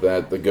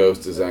that the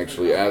ghost is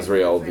actually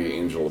Azrael, the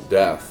angel of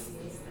death,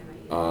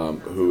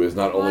 who is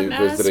not only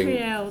visiting...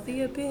 Azrael,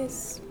 the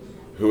abyss.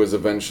 Who is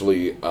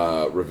eventually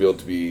revealed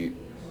to be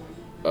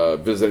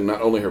visiting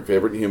not only her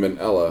favorite human,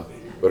 Ella,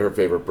 but her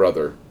favorite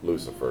brother,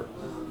 Lucifer.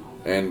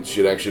 And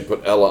she'd actually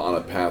put Ella on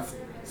a path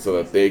so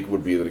that they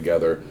would be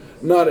together,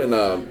 not in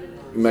a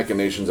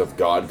machinations of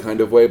God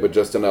kind of way, but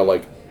just in a,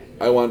 like,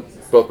 I want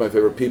both my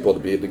favorite people to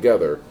be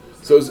together.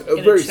 So it's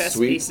a very chess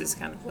sweet... pieces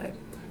kind of way.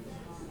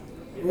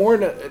 More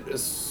in a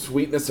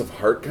sweetness of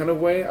heart kind of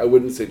way. I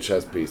wouldn't say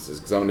chess pieces,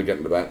 because I'm going to get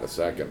into that in a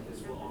second.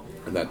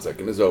 And that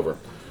second is over.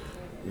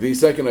 The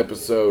second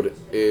episode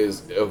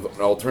is of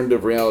an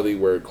alternative reality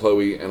where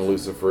Chloe and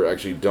Lucifer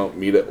actually don't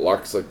meet at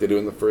Lux like they do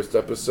in the first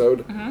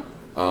episode.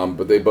 Mm-hmm.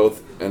 But they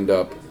both end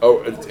up...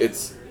 Oh,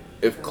 it's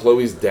if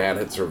Chloe's dad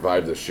had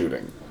survived the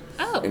shooting.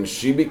 Oh. And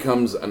she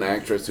becomes an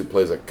actress who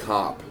plays a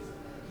cop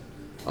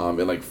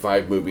in like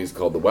 5 movies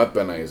called The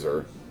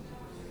Weaponizer.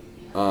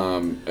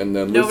 And then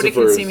Nobody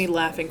Lucifer can see me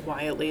laughing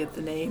quietly at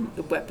the name,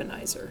 The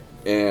Weaponizer.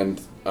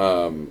 And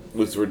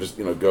Lucifer just,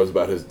 goes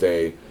about his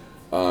day.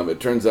 It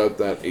turns out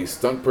that a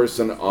stunt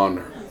person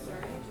on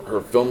her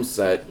film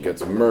set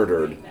gets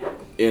murdered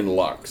in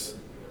Lux,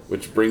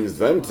 which brings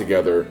them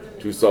together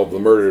to solve the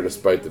murder,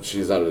 despite that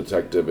she's not a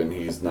detective and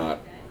he's not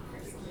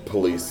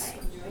police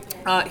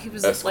He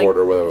was escort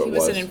or whatever it was. He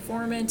was an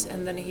informant,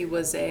 and then he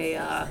was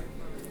a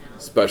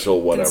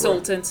special whatever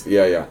consultant.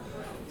 Yeah.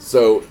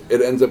 So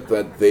it ends up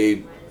that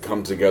they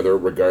come together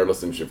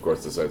regardless, and she of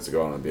course decides to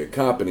go on and be a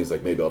cop, and he's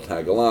like, maybe I'll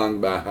tag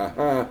along.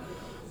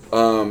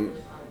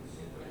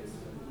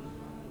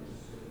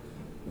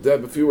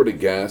 Deb, if you were to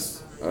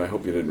guess, and I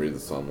hope you didn't read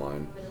this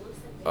online,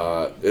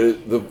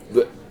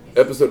 the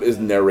episode is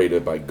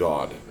narrated by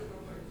God.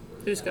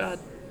 Who's God?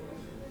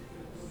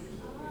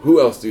 Who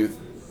else do you...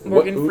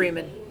 Morgan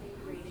Freeman.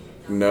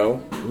 No.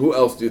 Who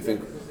else do you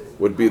think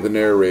would be the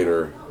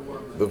narrator,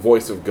 the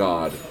voice of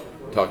God,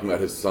 talking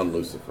about his son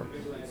Lucifer?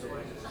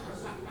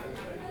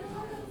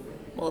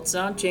 Well, it's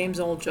not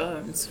James Earl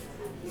Jones.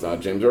 It's not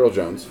James Earl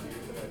Jones.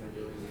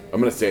 I'm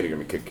going to say it, you're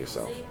going to kick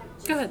yourself.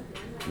 Go ahead.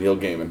 Neil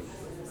Gaiman.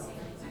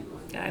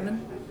 Gaiman?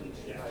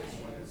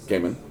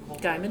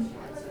 Gaiman.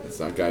 It's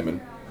not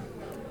Gaiman.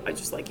 I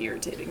just like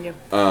irritating you.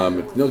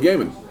 It's Neil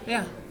Gaiman.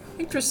 Yeah.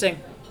 Interesting.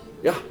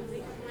 Yeah.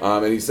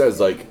 And he says,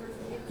 like,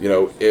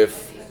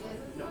 if...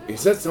 He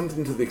says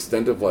something to the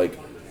extent of, like,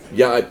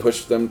 yeah, I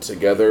pushed them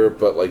together,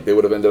 but, like, they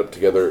would have ended up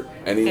together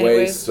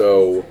anyway.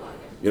 So,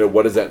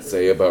 what does that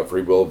say about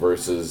free will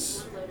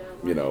versus,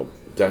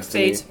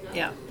 destiny? Fate,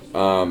 yeah.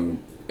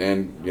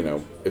 And,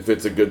 if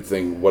it's a good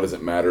thing, what does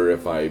it matter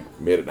if I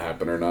made it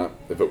happen or not?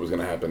 If it was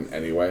going to happen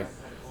anyway.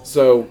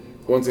 So,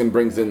 once again,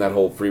 brings in that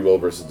whole free will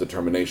versus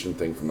determination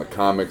thing from the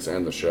comics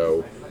and the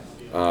show.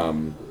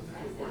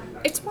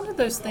 It's one of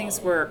those things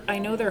where I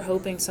know they're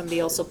hoping somebody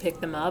else will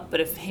pick them up,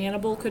 but if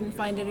Hannibal couldn't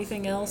find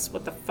anything else,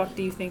 what the fuck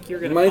do you think you're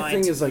going to find? My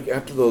thing is, like,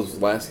 after those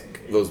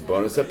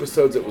bonus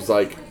episodes, it was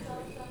like,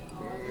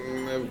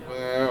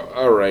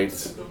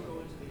 alright.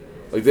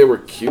 Like, they were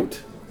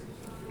cute.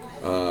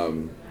 They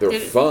were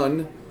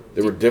fun.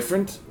 They were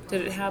different.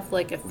 Did it have,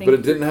 like, a thing? But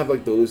it didn't have,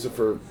 like, the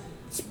Lucifer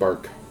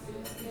spark.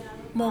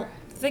 Well,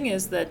 the thing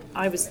is that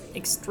I was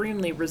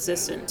extremely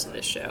resistant to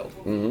this show.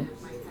 Mm-hmm.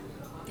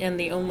 And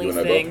the only you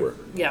and thing... I both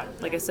were. Yeah,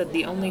 like I said,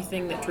 the only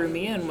thing that drew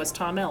me in was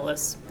Tom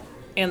Ellis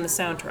and the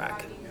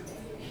soundtrack.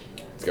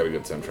 It's got a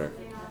good soundtrack.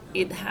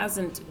 It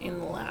hasn't in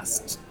the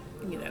last,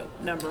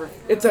 number of...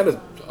 It's had an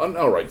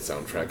alright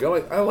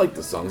soundtrack. I like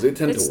the songs. They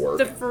tend to work.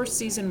 The first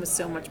season was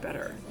so much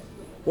better.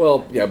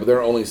 Well, yeah, but there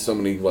are only so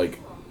many,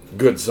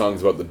 good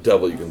songs about the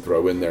devil you can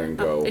throw in there and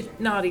go.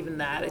 Not even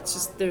that. It's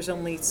just there's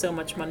only so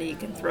much money you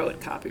can throw at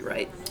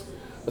copyright.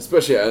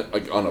 Especially,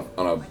 on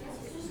a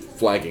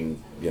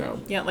flagging,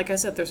 Yeah, like I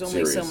said, there's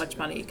only so series. much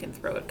money you can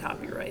throw at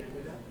copyright.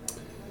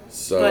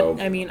 So...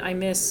 But, I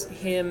miss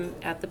him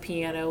at the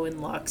piano in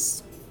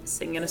Lux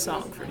singing a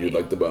song for me. You'd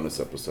like the bonus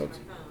episodes.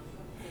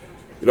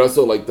 You'd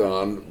also like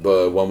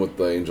the one with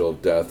the Angel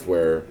of Death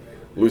where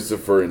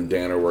Lucifer and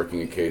Dan are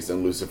working a case,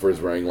 and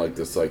Lucifer's wearing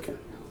this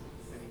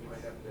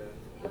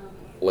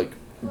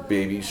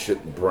baby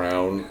shit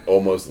brown,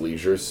 almost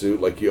leisure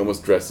suit. He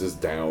almost dresses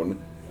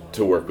down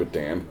to work with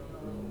Dan.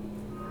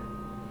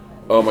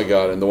 Oh my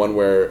god! And the one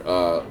where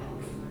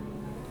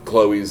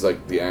Chloe's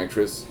the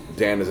actress,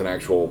 Dan is an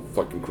actual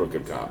fucking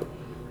crooked cop.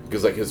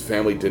 Because his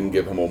family didn't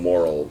give him a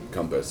moral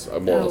compass, a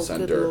moral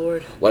center.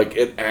 Good Lord.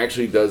 It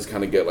actually does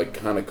kind of get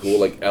kind of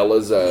cool.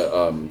 Ella's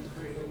a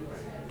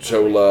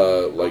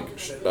Chola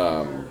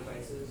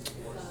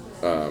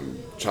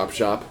chop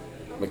shop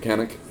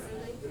mechanic.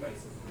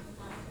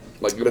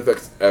 It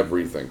affects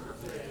everything.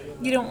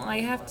 I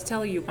have to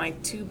tell you, my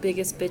two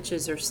biggest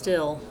bitches are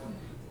still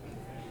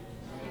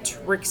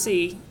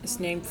Trixie is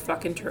named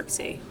fucking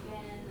Trixie.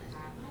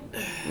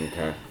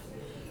 Okay.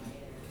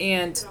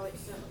 And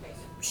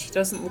she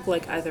doesn't look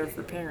like either of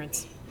her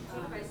parents.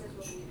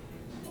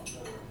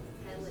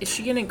 Is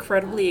she an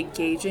incredibly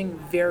engaging,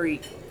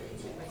 very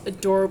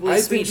adorably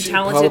I sweet think and she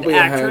talented probably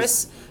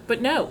actress?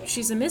 But no,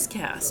 she's a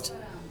miscast.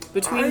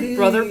 Between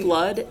Brother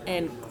Blood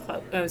and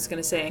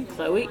and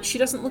Chloe, she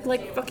doesn't look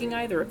like fucking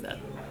either of them.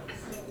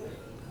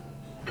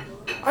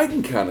 I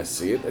can kind of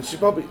see it. She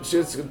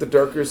has the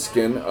darker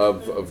skin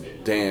of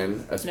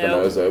Dan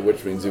Espinosa,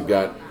 which means you've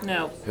got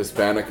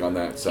Hispanic on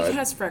that side. He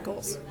has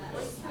freckles.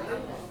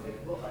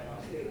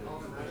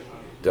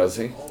 Does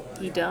he?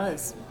 He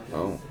does.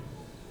 Oh.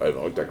 I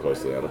haven't looked that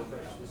closely at him.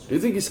 Do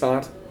you think he's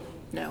hot?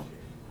 No.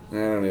 I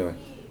don't either.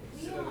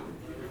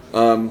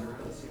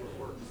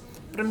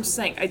 But I'm just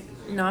saying,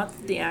 not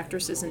that the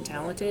actress isn't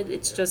talented,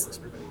 it's just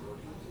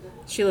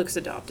she looks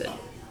adopted.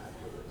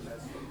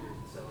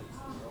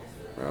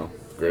 Well,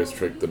 the greatest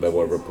trick the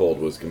devil ever pulled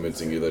was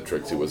convincing you that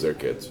Trixie was their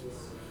kids.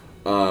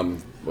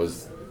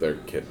 Was their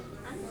kid.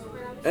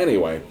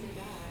 Anyway,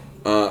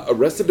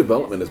 Arrested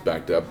Development is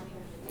backed up.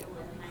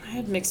 I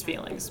had mixed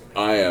feelings.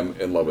 I am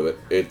in love with it.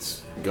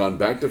 It's gone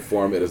back to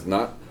form. It is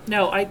not...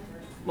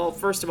 Well,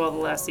 first of all, the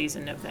last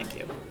season, no thank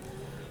you.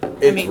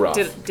 It's rough.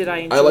 Did I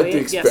enjoy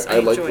it? Yes, I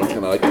enjoyed it. I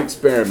like the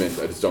experiment.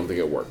 I just don't think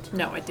it worked.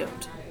 No, I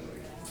don't.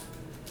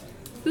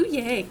 Ooh,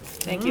 yay.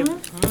 Thank you.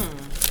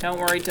 Don't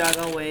worry, Doug,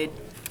 I'll wait.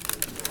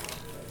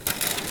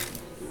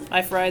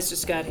 My fries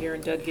just got here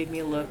and Doug gave me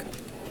a look.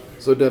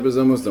 So Deb is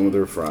almost done with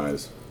her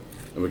fries.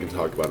 And we can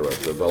talk about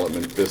Arrested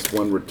Development. This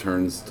one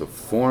returns to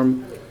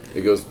form.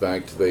 It goes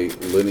back to the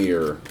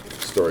linear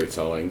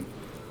storytelling.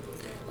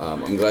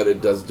 I'm glad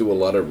it does do a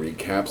lot of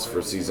recaps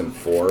for season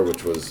 4,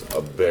 which was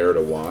a bear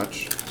to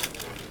watch.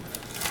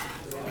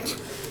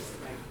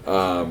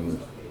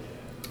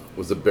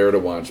 Was a bear to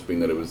watch, being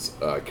that it was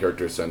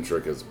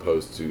character-centric as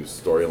opposed to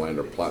storyline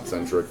or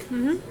plot-centric.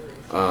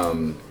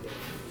 Mm-hmm.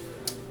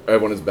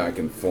 Everyone is back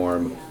in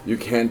form. You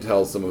can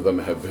tell some of them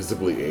have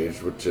visibly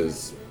aged, which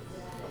is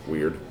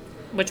weird.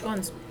 Which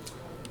ones?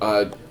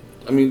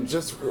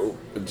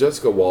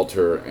 Jessica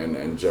Walter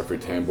and Jeffrey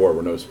Tambor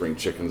were no spring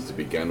chickens to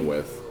begin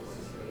with.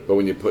 But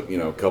when you put,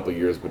 a couple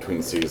years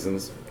between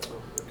seasons,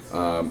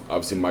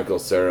 obviously Michael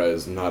Cera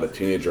is not a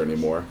teenager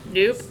anymore.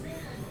 Nope.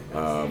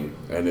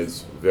 And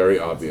it's very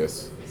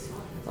obvious.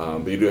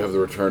 But you do have the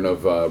return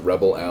of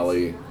Rebel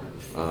Alley.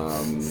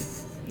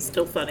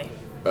 Still funny.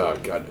 Oh,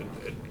 God.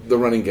 The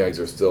running gags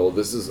are still...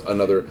 This is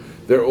another...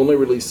 They're only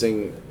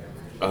releasing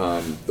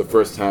the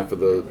first half of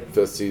the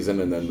 5th season,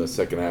 and then the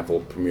second half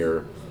will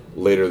premiere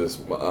later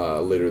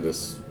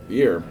this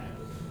year.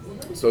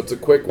 So it's a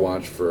quick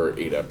watch for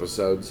 8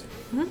 episodes.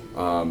 Mm-hmm.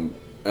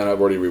 And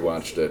I've already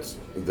rewatched it.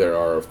 There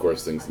are, of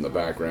course, things in the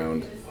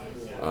background.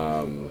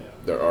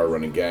 There are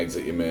running gags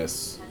that you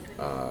miss.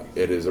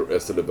 It is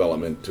Arrested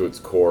Development to its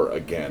core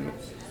again,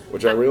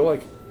 which I really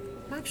like.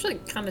 I'm actually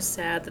kind of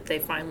sad that they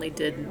finally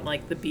did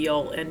the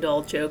be-all,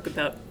 end-all joke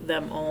about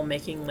them all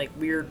making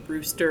weird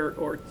rooster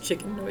or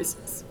chicken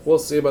noises. We'll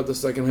see about the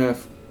second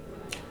half.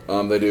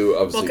 They do,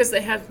 obviously... Well, because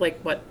they have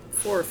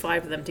 4 or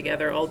 5 of them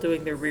together, all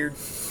doing their weird...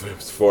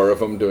 4 of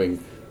them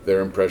doing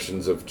their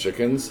impressions of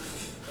chickens.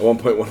 At one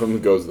point, one of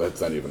them goes, "That's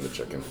not even the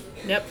chicken."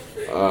 Yep.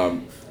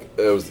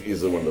 It was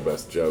easily one of the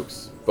best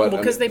jokes. But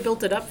because they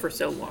built it up for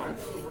so long.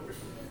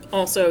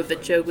 Also, the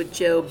joke with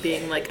Joe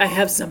being "I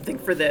have something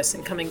for this,"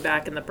 and coming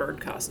back in the bird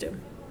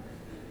costume.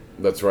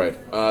 That's right.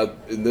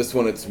 In this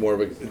one, it's more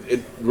of a...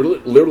 It really,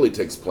 literally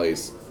takes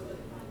place,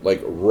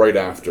 right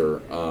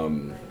after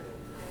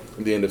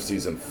the end of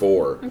season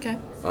 4. Okay.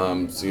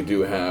 So you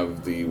do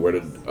have the where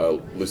did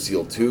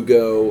Lucille 2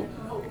 go?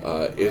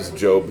 Is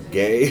Job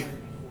gay?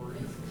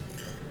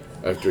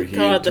 after he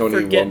God, and the Tony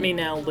Forget Me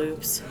Now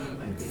loops.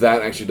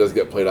 That actually does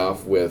get played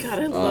off with. God,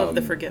 I love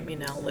the Forget Me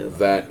Now loop.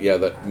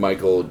 That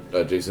Michael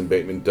Jason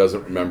Bateman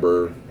doesn't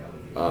remember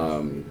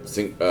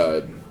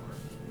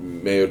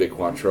Mayo de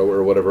Quattro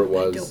or whatever it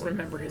was. I don't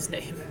remember his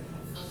name.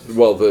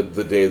 Well, the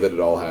day that it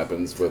all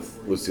happens with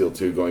Lucille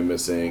 2 going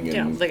missing. And,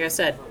 Yeah, like I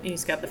said,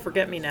 he's got the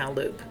Forget Me Now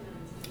loop.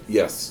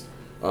 Yes.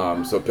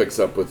 So it picks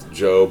up with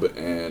Job,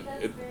 and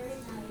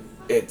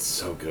it's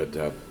so good,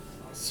 Deb.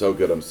 So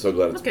good. I'm so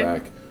glad it's Okay.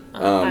 back.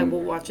 I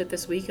will watch it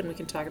this week, and we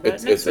can talk about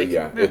it next week.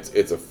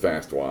 It's a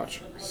fast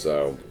watch.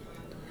 So,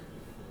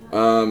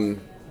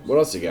 what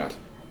else you got?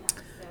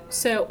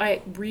 So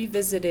I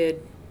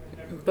revisited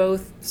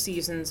both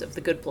seasons of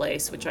The Good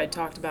Place, which I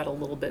talked about a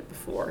little bit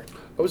before.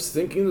 I was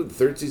thinking that the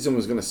third season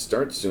was going to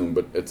start soon,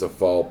 but it's a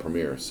fall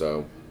premiere,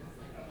 so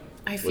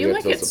I feel got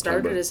like till it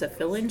started September. as a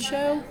fill-in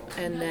show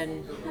and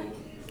then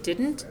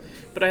didn't.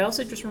 But I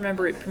also just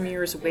remember it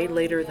premieres way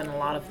later than a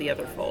lot of the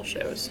other fall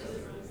shows.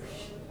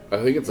 I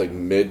think it's like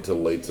mid to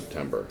late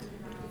September,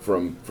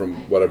 from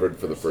whatever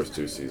for the first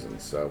two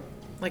seasons. So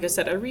Like I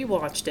said, I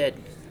rewatched it.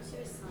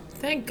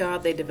 Thank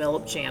God they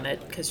developed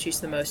Janet, because she's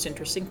the most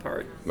interesting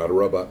part. not a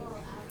robot,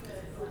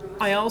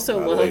 I also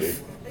not a lady.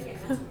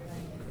 love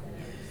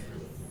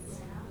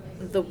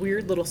the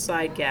weird little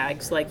side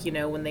gags, like, you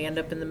know, when they end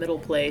up in the middle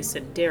place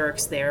and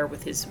Derek's there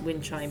with his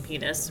wind chime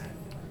penis.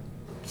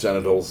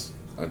 Genitals,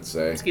 I'd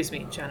say. Excuse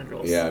me,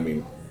 genitals. Yeah, I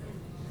mean,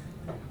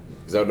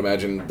 because I would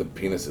imagine the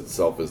penis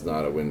itself is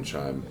not a wind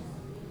chime.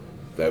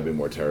 That would be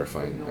more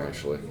terrifying,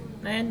 actually.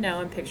 And now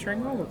I'm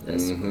picturing all of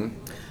this. Mm-hmm.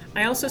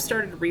 I also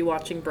started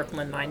rewatching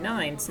Brooklyn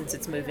Nine-Nine since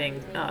it's moving,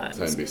 It's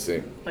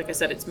NBC. like I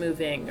said, it's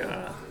moving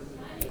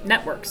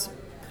networks.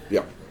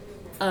 Yeah.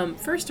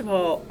 First of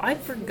all, I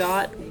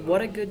forgot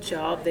what a good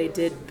job they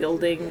did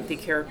building the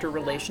character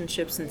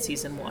relationships in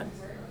season 1.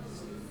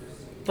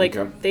 Like,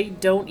 Okay. they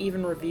don't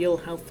even reveal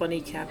how funny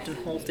Captain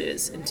Holt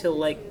is until,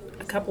 like,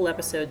 a couple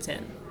episodes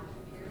in.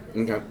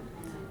 Okay.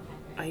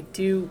 I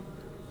do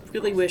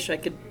really wish I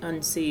could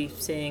unsee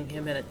seeing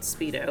him in a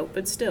Speedo,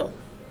 but still.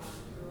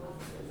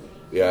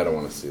 Yeah, I don't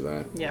want to see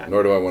that. Yeah.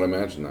 Nor do I want to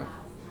imagine that.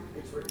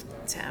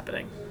 It's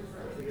happening.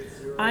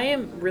 I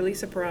am really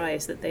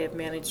surprised that they have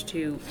managed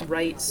to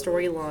write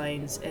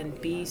storylines and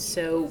be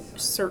so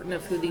certain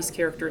of who these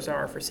characters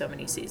are for so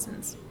many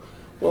seasons.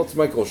 Well, it's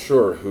Michael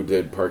Schur who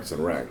did Parks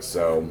and Rec,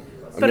 so.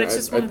 But it's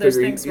just one of those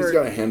figure things he's where-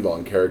 got a handle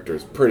on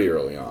characters pretty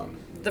early on.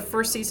 The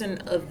first season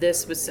of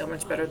this was so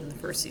much better than the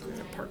first season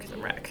of Parks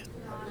and Rec.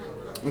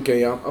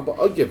 Okay, yeah,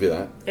 I'll give you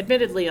that.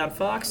 Admittedly, on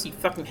Fox, you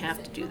fucking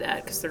have to do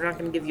that because they're not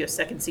going to give you a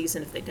second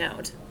season if they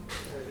don't.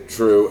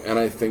 True, and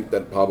I think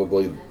that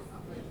probably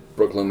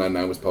Brooklyn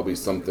Nine-Nine was probably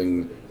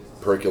something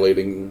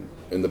percolating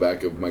in the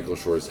back of Michael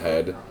Schur's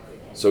head,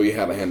 so he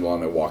had a handle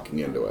on it walking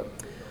into it.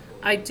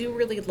 I do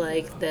really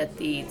like that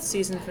the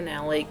season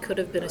finale could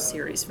have been a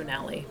series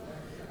finale,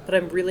 but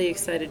I'm really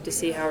excited to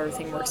see how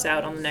everything works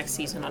out on the next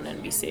season on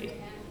NBC.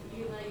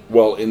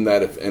 Well, in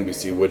that if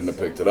NBC wouldn't have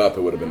picked it up,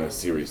 it would have been a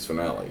series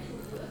finale.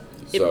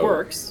 It So-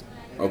 works,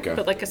 Okay.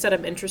 but like I said,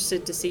 I'm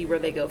interested to see where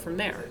they go from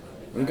there.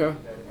 Okay.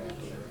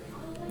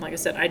 Like I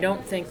said, I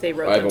don't think they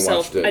wrote I haven't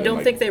themselves. watched it I in, don't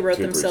like, think they wrote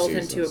 2-3 themselves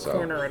into a seasons, so-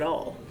 corner at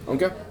all.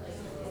 Okay.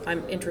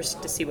 I'm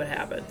interested to see what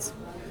happens.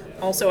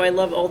 Also, I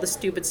love all the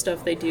stupid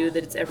stuff they do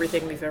that it's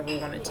everything we've ever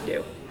wanted to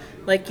do.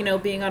 Like, you know,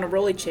 being on a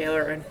rolly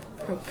chair and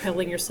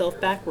propelling yourself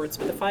backwards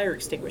with a fire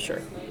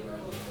extinguisher.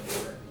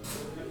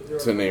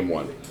 To name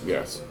one,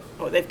 yes.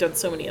 Oh, they've done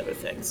so many other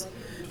things.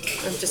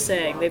 I'm just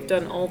saying, they've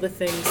done all the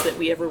things that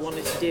we ever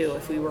wanted to do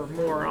if we were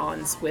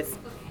morons with,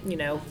 you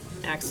know,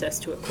 access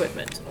to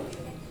equipment.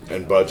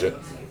 And budget.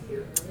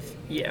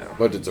 Yeah.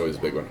 Budget's always a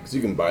big one, because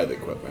you can buy the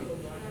equipment.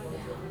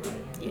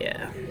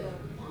 Yeah.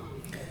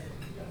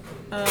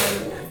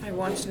 Have I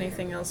watched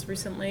anything else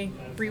recently?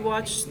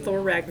 Rewatched Thor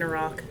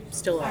Ragnarok.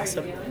 Still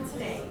awesome.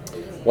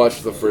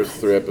 Watched the first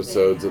 3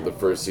 episodes of the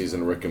first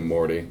season of Rick and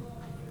Morty.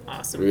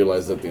 Awesome.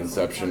 Realized that the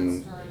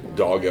Inception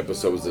dog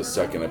episode was the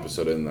second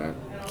episode in that.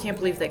 Can't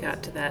believe they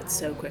got to that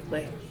so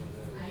quickly.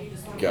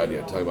 God,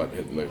 yeah, talk about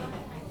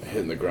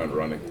hitting the ground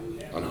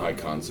running on high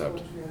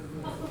concept.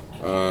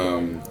 I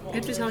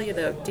have to tell you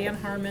though, Dan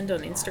Harmon on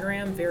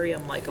Instagram, very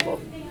unlikable.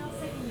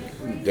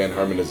 Dan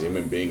Harmon as a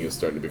human being is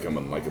starting to become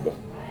unlikable.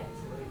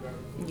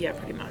 Yeah,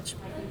 pretty much.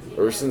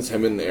 Ever since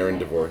him and Aaron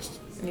divorced,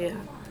 Yeah.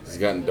 he's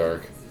gotten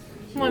dark.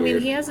 Well, I mean,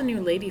 Weird. he has a new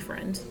lady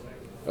friend.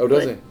 Oh,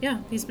 does But, he?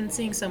 yeah, he's been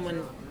seeing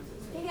someone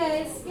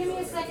Hey guys, give me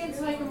a second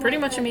so I can. pretty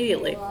much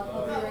immediately.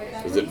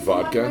 Is it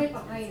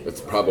vodka?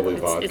 It's probably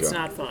vodka. It's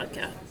not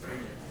vodka.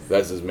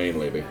 That's his main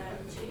lady.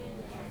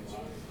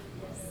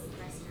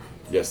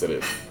 Yes, it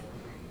is.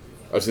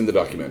 I've seen the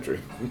documentary.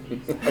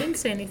 I didn't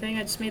say anything,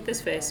 I just made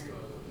this face.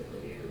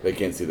 They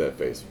can't see that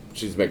face.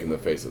 She's making the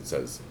face that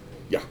says,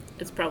 yeah,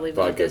 It's probably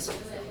vodka. vodka's.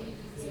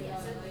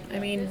 I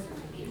mean,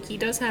 he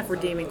does have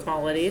redeeming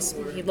qualities.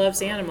 He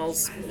loves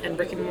animals, and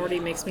Rick and Morty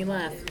makes me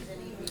laugh.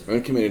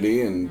 And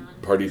Community and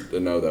Party.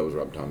 No, that was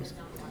Rob Thomas.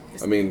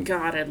 I mean,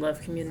 God, I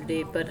love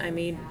Community, but I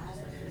mean,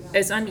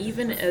 as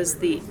uneven as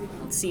the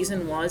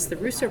season was, the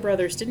Russo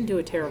brothers didn't do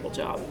a terrible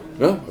job.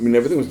 No, I mean,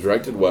 everything was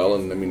directed well,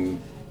 and I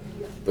mean,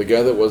 the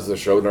guy that was the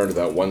showrunner of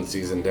that one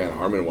season, Dan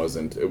Harmon, it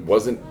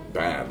wasn't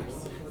bad.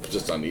 It was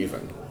just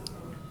uneven.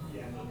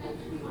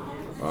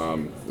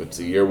 It's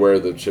a year where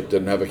the ship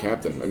didn't have a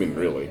captain. I mean,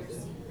 really.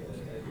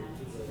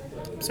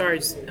 Sorry,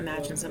 just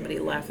imagine somebody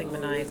laughing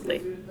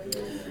maniacally.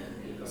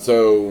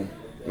 So,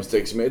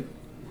 mistakes you made?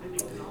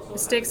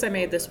 Mistakes I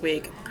made this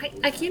week.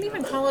 I can't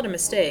even call it a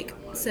mistake.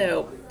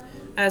 So,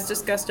 as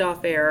discussed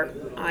off air,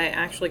 I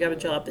actually got a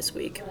job this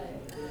week.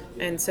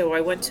 And so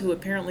I went to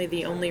apparently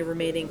the only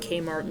remaining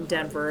Kmart in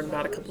Denver and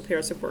bought a couple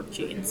pairs of work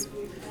jeans.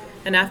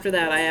 And after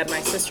that, I had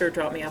my sister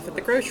drop me off at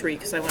the grocery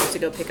because I wanted to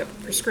go pick up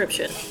a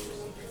prescription.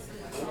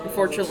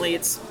 Unfortunately,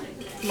 it's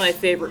my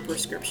favorite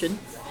prescription.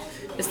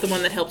 It's the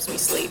one that helps me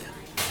sleep.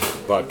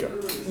 Vodka.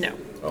 No.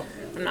 Oh.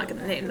 I'm not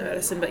going to name the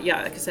medicine, but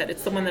yeah, like I said,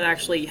 it's the one that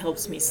actually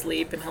helps me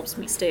sleep and helps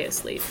me stay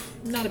asleep.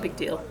 Not a big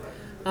deal.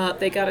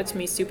 They got it to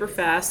me super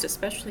fast,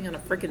 especially on a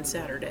frickin'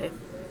 Saturday.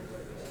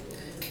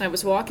 I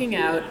was walking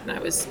out, and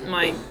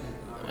my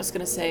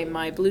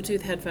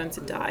Bluetooth headphones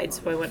had died,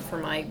 so I went for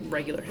my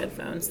regular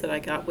headphones that I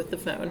got with the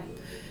phone.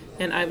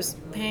 And I was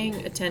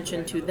paying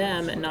attention to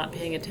them and not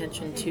paying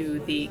attention to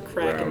the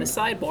crack in the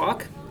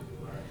sidewalk,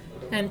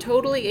 and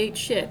totally ate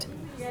shit.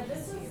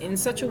 In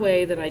such a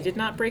way that I did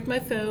not break my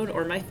phone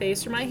or my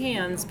face or my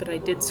hands, but I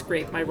did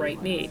scrape my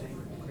right knee.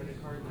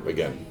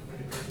 Again,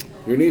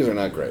 your knees are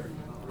not great.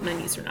 My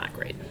knees are not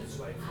great.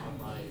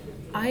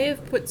 I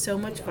have put so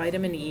much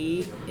vitamin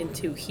E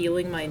into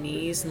healing my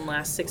knees in the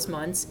last 6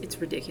 months, it's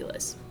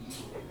ridiculous.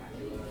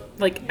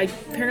 Like, I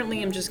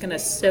apparently am just going to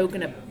soak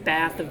in a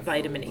bath of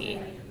vitamin E.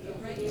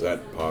 Is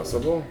that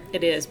possible?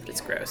 It is, but it's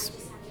gross.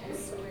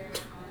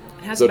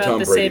 It has So about Tom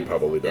the Brady same,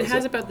 probably does it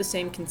has it. about the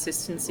same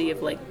consistency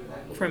of, like,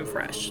 creme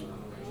fraiche.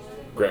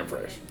 Creme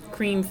fraiche.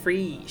 Cream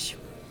fraiche.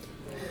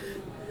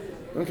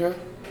 Okay.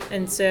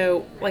 And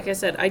so, like I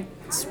said, I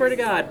swear to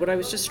God, when I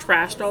was just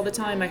trashed all the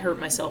time, I hurt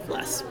myself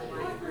less.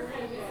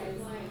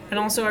 And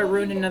also, I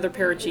ruined another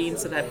pair of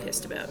jeans that I'm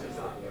pissed about.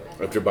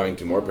 After buying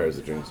 2 more pairs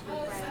of jeans.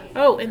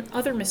 Oh, and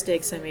other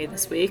mistakes I made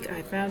this week.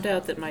 I found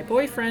out that my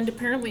boyfriend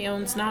apparently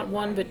owns not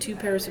 1 but 2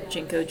 pairs of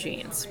Jinko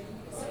jeans.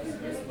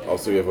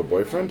 Also, you have a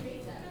boyfriend?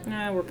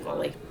 Nah, we're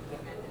poly.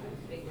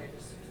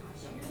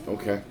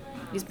 Okay.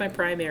 He's my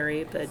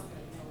primary, but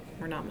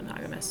we're not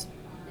monogamous.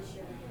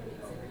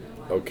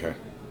 Okay.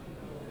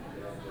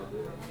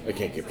 I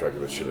can't keep track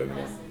of this shit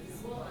anymore.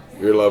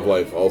 Your love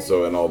life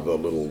also and all the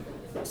little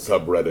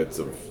subreddits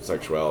of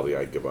sexuality,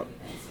 I give up.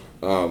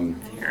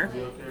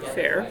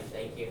 Fair.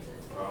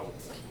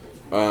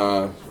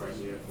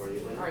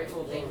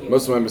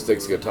 Most of my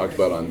mistakes get talked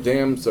about on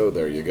Damn, so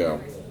there you go.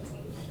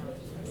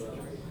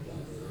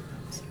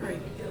 Sorry.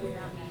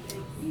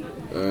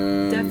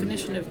 Um,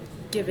 Definition of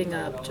giving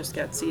up just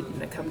got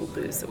seated a couple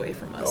booths away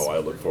from us. Oh, I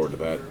look forward to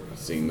that.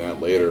 Seeing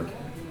that later.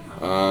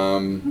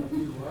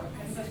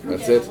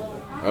 That's it.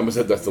 I almost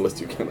said that's the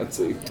list you cannot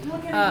see.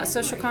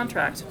 Social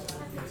contract.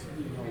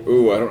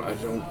 Ooh, I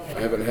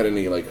haven't had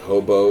any like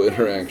hobo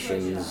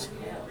interactions.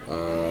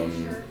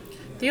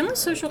 The only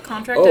social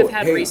contract I've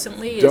had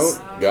recently is...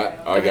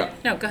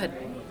 No, go ahead.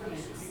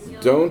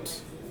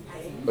 Don't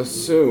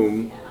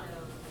assume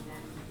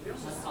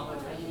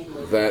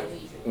that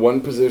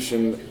one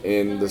position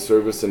in the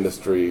service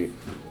industry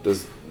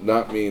does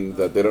not mean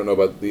that they don't know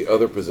about the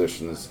other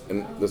positions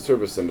in the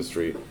service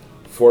industry.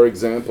 For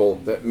example,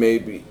 that may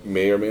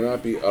or may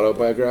not be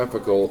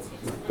autobiographical,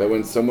 that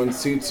when someone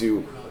seats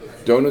you,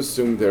 don't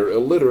assume they're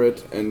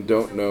illiterate and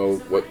don't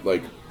know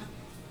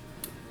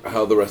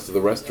how the rest of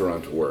the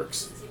restaurant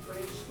works.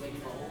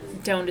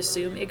 Don't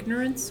assume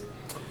ignorance.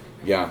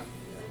 Yeah.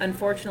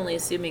 Unfortunately,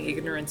 assuming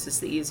ignorance is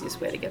the easiest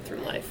way to get through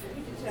life.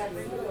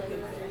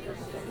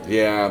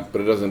 Yeah,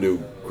 but it doesn't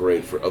do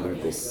great for other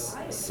people's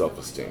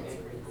self-esteem.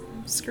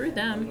 Screw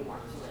them.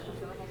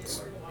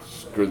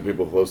 Screw the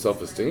people with low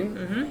self-esteem?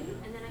 Mm-hmm.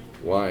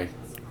 Why?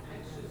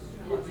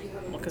 Well,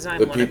 because I'm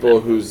The one people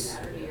of them. whose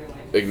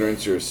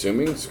ignorance you're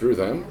assuming, screw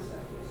them?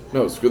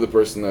 No, screw the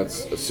person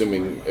that's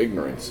assuming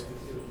ignorance.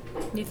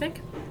 You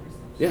think?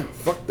 Yeah,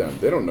 fuck them.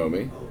 They don't know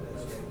me.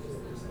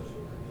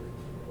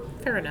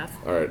 Fair enough.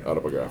 All right,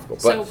 autobiographical.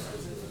 So,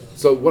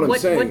 So what I'm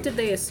saying... What did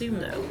they assume,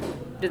 though?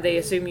 Did they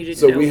assume you didn't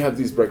So know? we have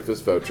these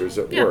breakfast vouchers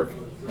at Yeah. work.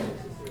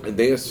 And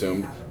they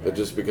assumed that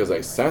just because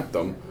I sat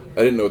them, I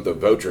didn't know what the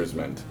vouchers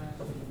meant.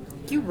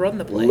 You run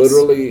the place.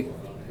 Literally,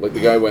 like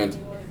the guy went,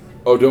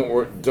 "Oh,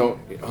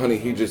 honey,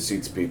 he just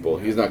seats people.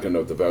 He's not going to know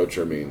what the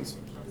voucher means."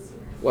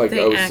 Like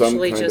They I was some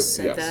actually kind just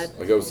of said that?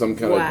 Like I was some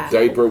kind Wow. of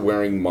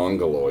diaper-wearing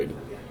mongoloid.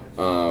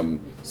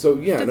 So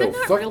yeah, Did no, they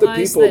not fuck the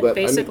realize people that that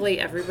basically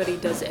everybody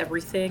does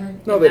everything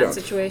No, in they that don't.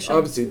 situation?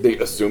 Obviously, they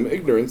assume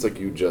ignorance, like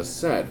you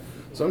just said.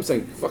 So I'm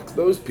saying, fuck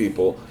those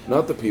people,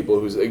 not the people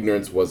whose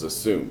ignorance was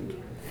assumed.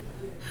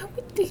 How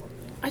would they...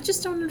 I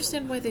just don't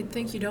understand why they'd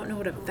think you don't know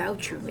what a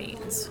voucher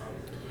means.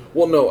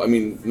 Well, no, I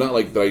mean, not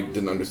like that I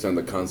didn't understand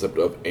the concept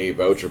of a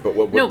voucher, but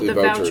what No, the the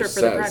voucher voucher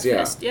for the says.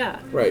 breakfast, yeah.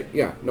 Right,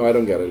 yeah. No, I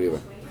don't get it either.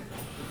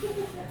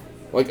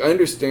 Like, I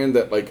understand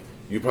that, like,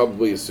 you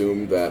probably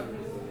assume that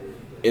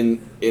in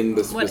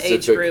the specific... What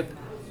age group?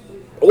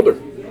 Older.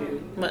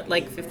 What,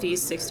 like 50s,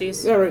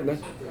 60s? Yeah, right. No.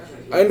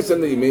 I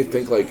understand that you may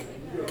think, like,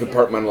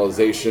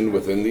 compartmentalization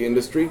within the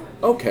industry.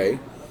 Okay,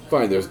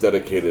 fine. There's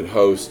dedicated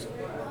host,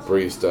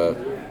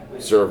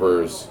 barista,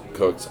 servers,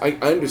 cooks. I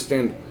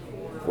understand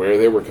where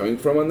they were coming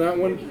from on that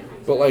one,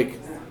 but, like,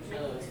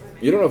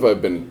 you don't know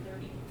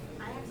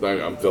if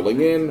I'm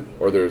filling in,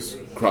 or there's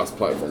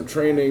cross-platform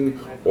training,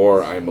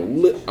 or I'm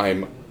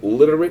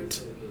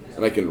literate,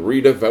 and I can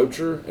read a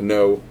voucher and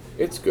know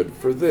it's good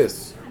for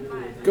this.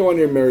 Go on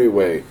your merry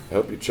way. I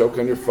hope you choke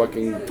on your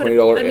fucking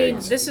 $20 I mean,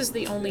 eggs. this is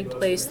the only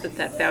place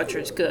that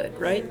voucher's good,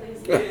 right?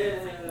 Yeah.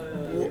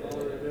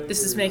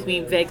 This is making me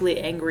vaguely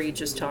angry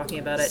just talking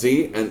about it.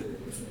 See, and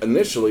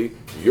initially,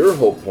 your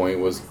whole point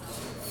was,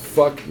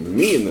 fuck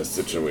me in this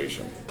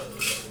situation.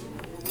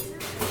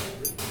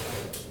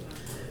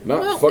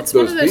 Not Well, fuck it's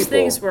those one of those people.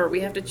 things where we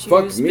have to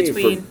Fuck choose me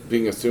between... for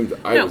being assumed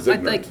I was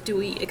ignorant. like, do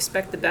we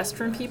expect the best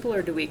from people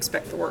or do we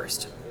expect the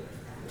worst?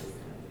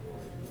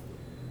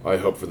 I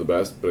hope for the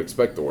best, but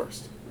expect the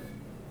worst.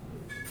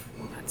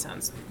 That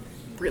sounds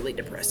really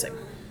depressing.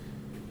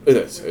 It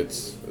is.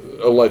 It's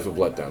a life of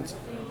letdowns.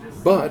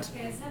 But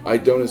I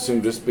don't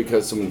assume just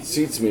because someone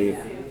seats me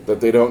that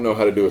they don't know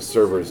how to do a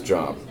server's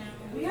job,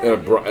 in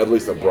at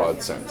least a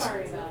broad sense.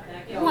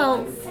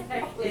 Well,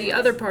 the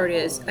other part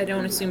is, I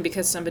don't assume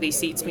because somebody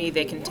seats me,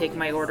 they can take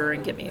my order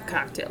and get me a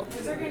cocktail.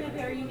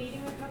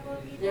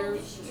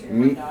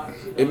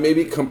 It may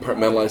be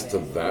compartmentalized to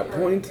that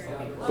point,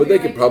 but they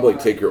could probably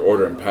take your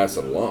order and pass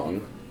it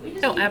along.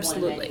 Oh,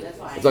 absolutely.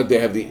 It's like they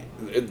have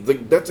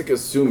that's like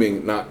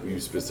assuming, not you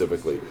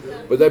specifically,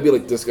 but that'd be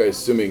like this guy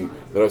assuming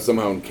that I'm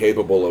somehow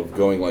incapable of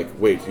going like,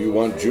 wait, you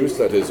want juice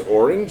that is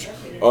orange?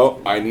 Oh,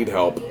 I need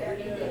help.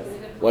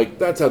 Like,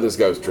 that's how this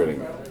guy was treating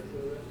me.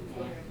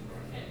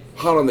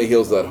 Hot on the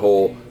heels of that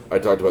whole, I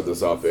talked about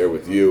this off air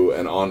with you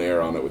and on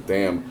air on it with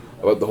Dan,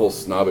 about the whole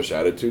snobbish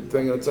attitude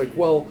thing, and it's like,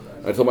 well,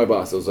 I told my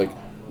boss, I was like,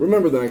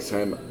 remember the next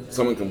time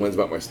someone complains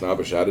about my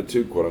snobbish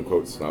attitude, quote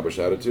unquote snobbish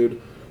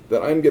attitude,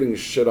 that I'm getting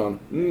shit on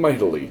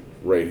mightily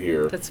right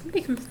here. Did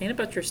somebody complain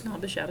about your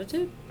snobbish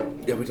attitude?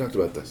 Yeah, we talked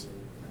about this.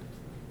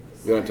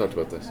 We and I talked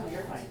about this.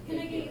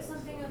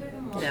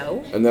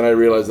 No. And then I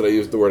realized that I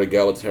used the word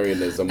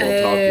egalitarianism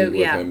while talking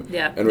with him,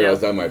 yeah, and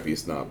realized no. I might be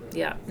snob,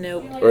 Yeah,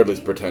 no. or at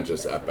least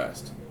pretentious at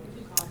best.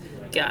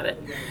 Got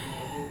it.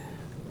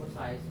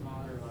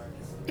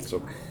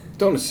 So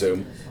don't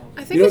assume.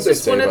 I think You know it's what they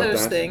just say one of about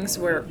those that? things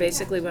where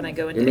basically when I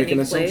go into You're any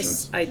making place,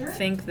 assumptions. I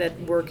think that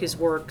work is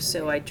work,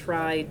 so I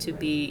try to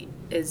be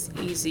as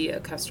easy a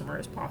customer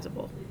as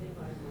possible.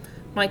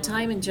 My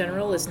time in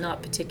general is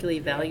not particularly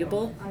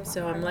valuable,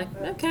 so I'm like,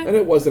 And okay.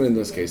 it wasn't in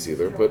this case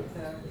either, but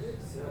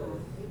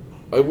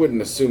I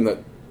wouldn't assume that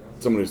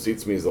someone who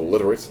seats me is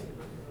illiterate.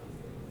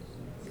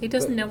 He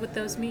doesn't know what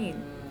those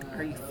mean.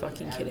 Are you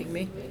fucking kidding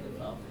me?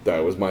 That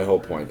was my whole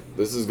point.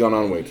 This has gone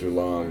on way too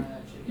long.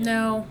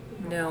 No,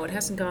 it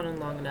hasn't gone on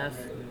long enough.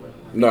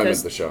 No, I Because-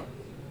 meant the show.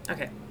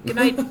 Okay, good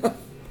night.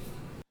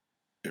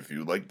 If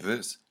you liked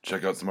this,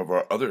 check out some of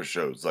our other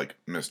shows like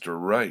Mr.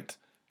 Right,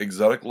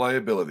 Exotic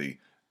Liability,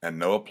 and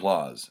No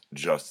Applause,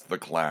 Just the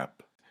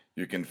Clap.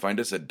 You can find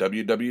us at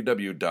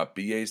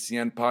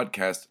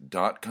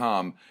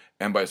www.bacnpodcast.com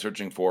and by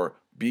searching for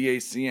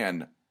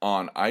BACN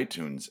on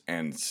iTunes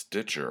and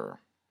Stitcher.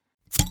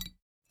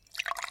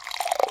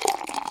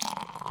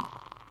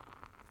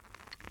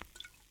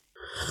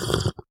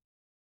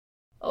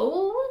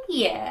 Oh,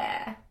 yeah.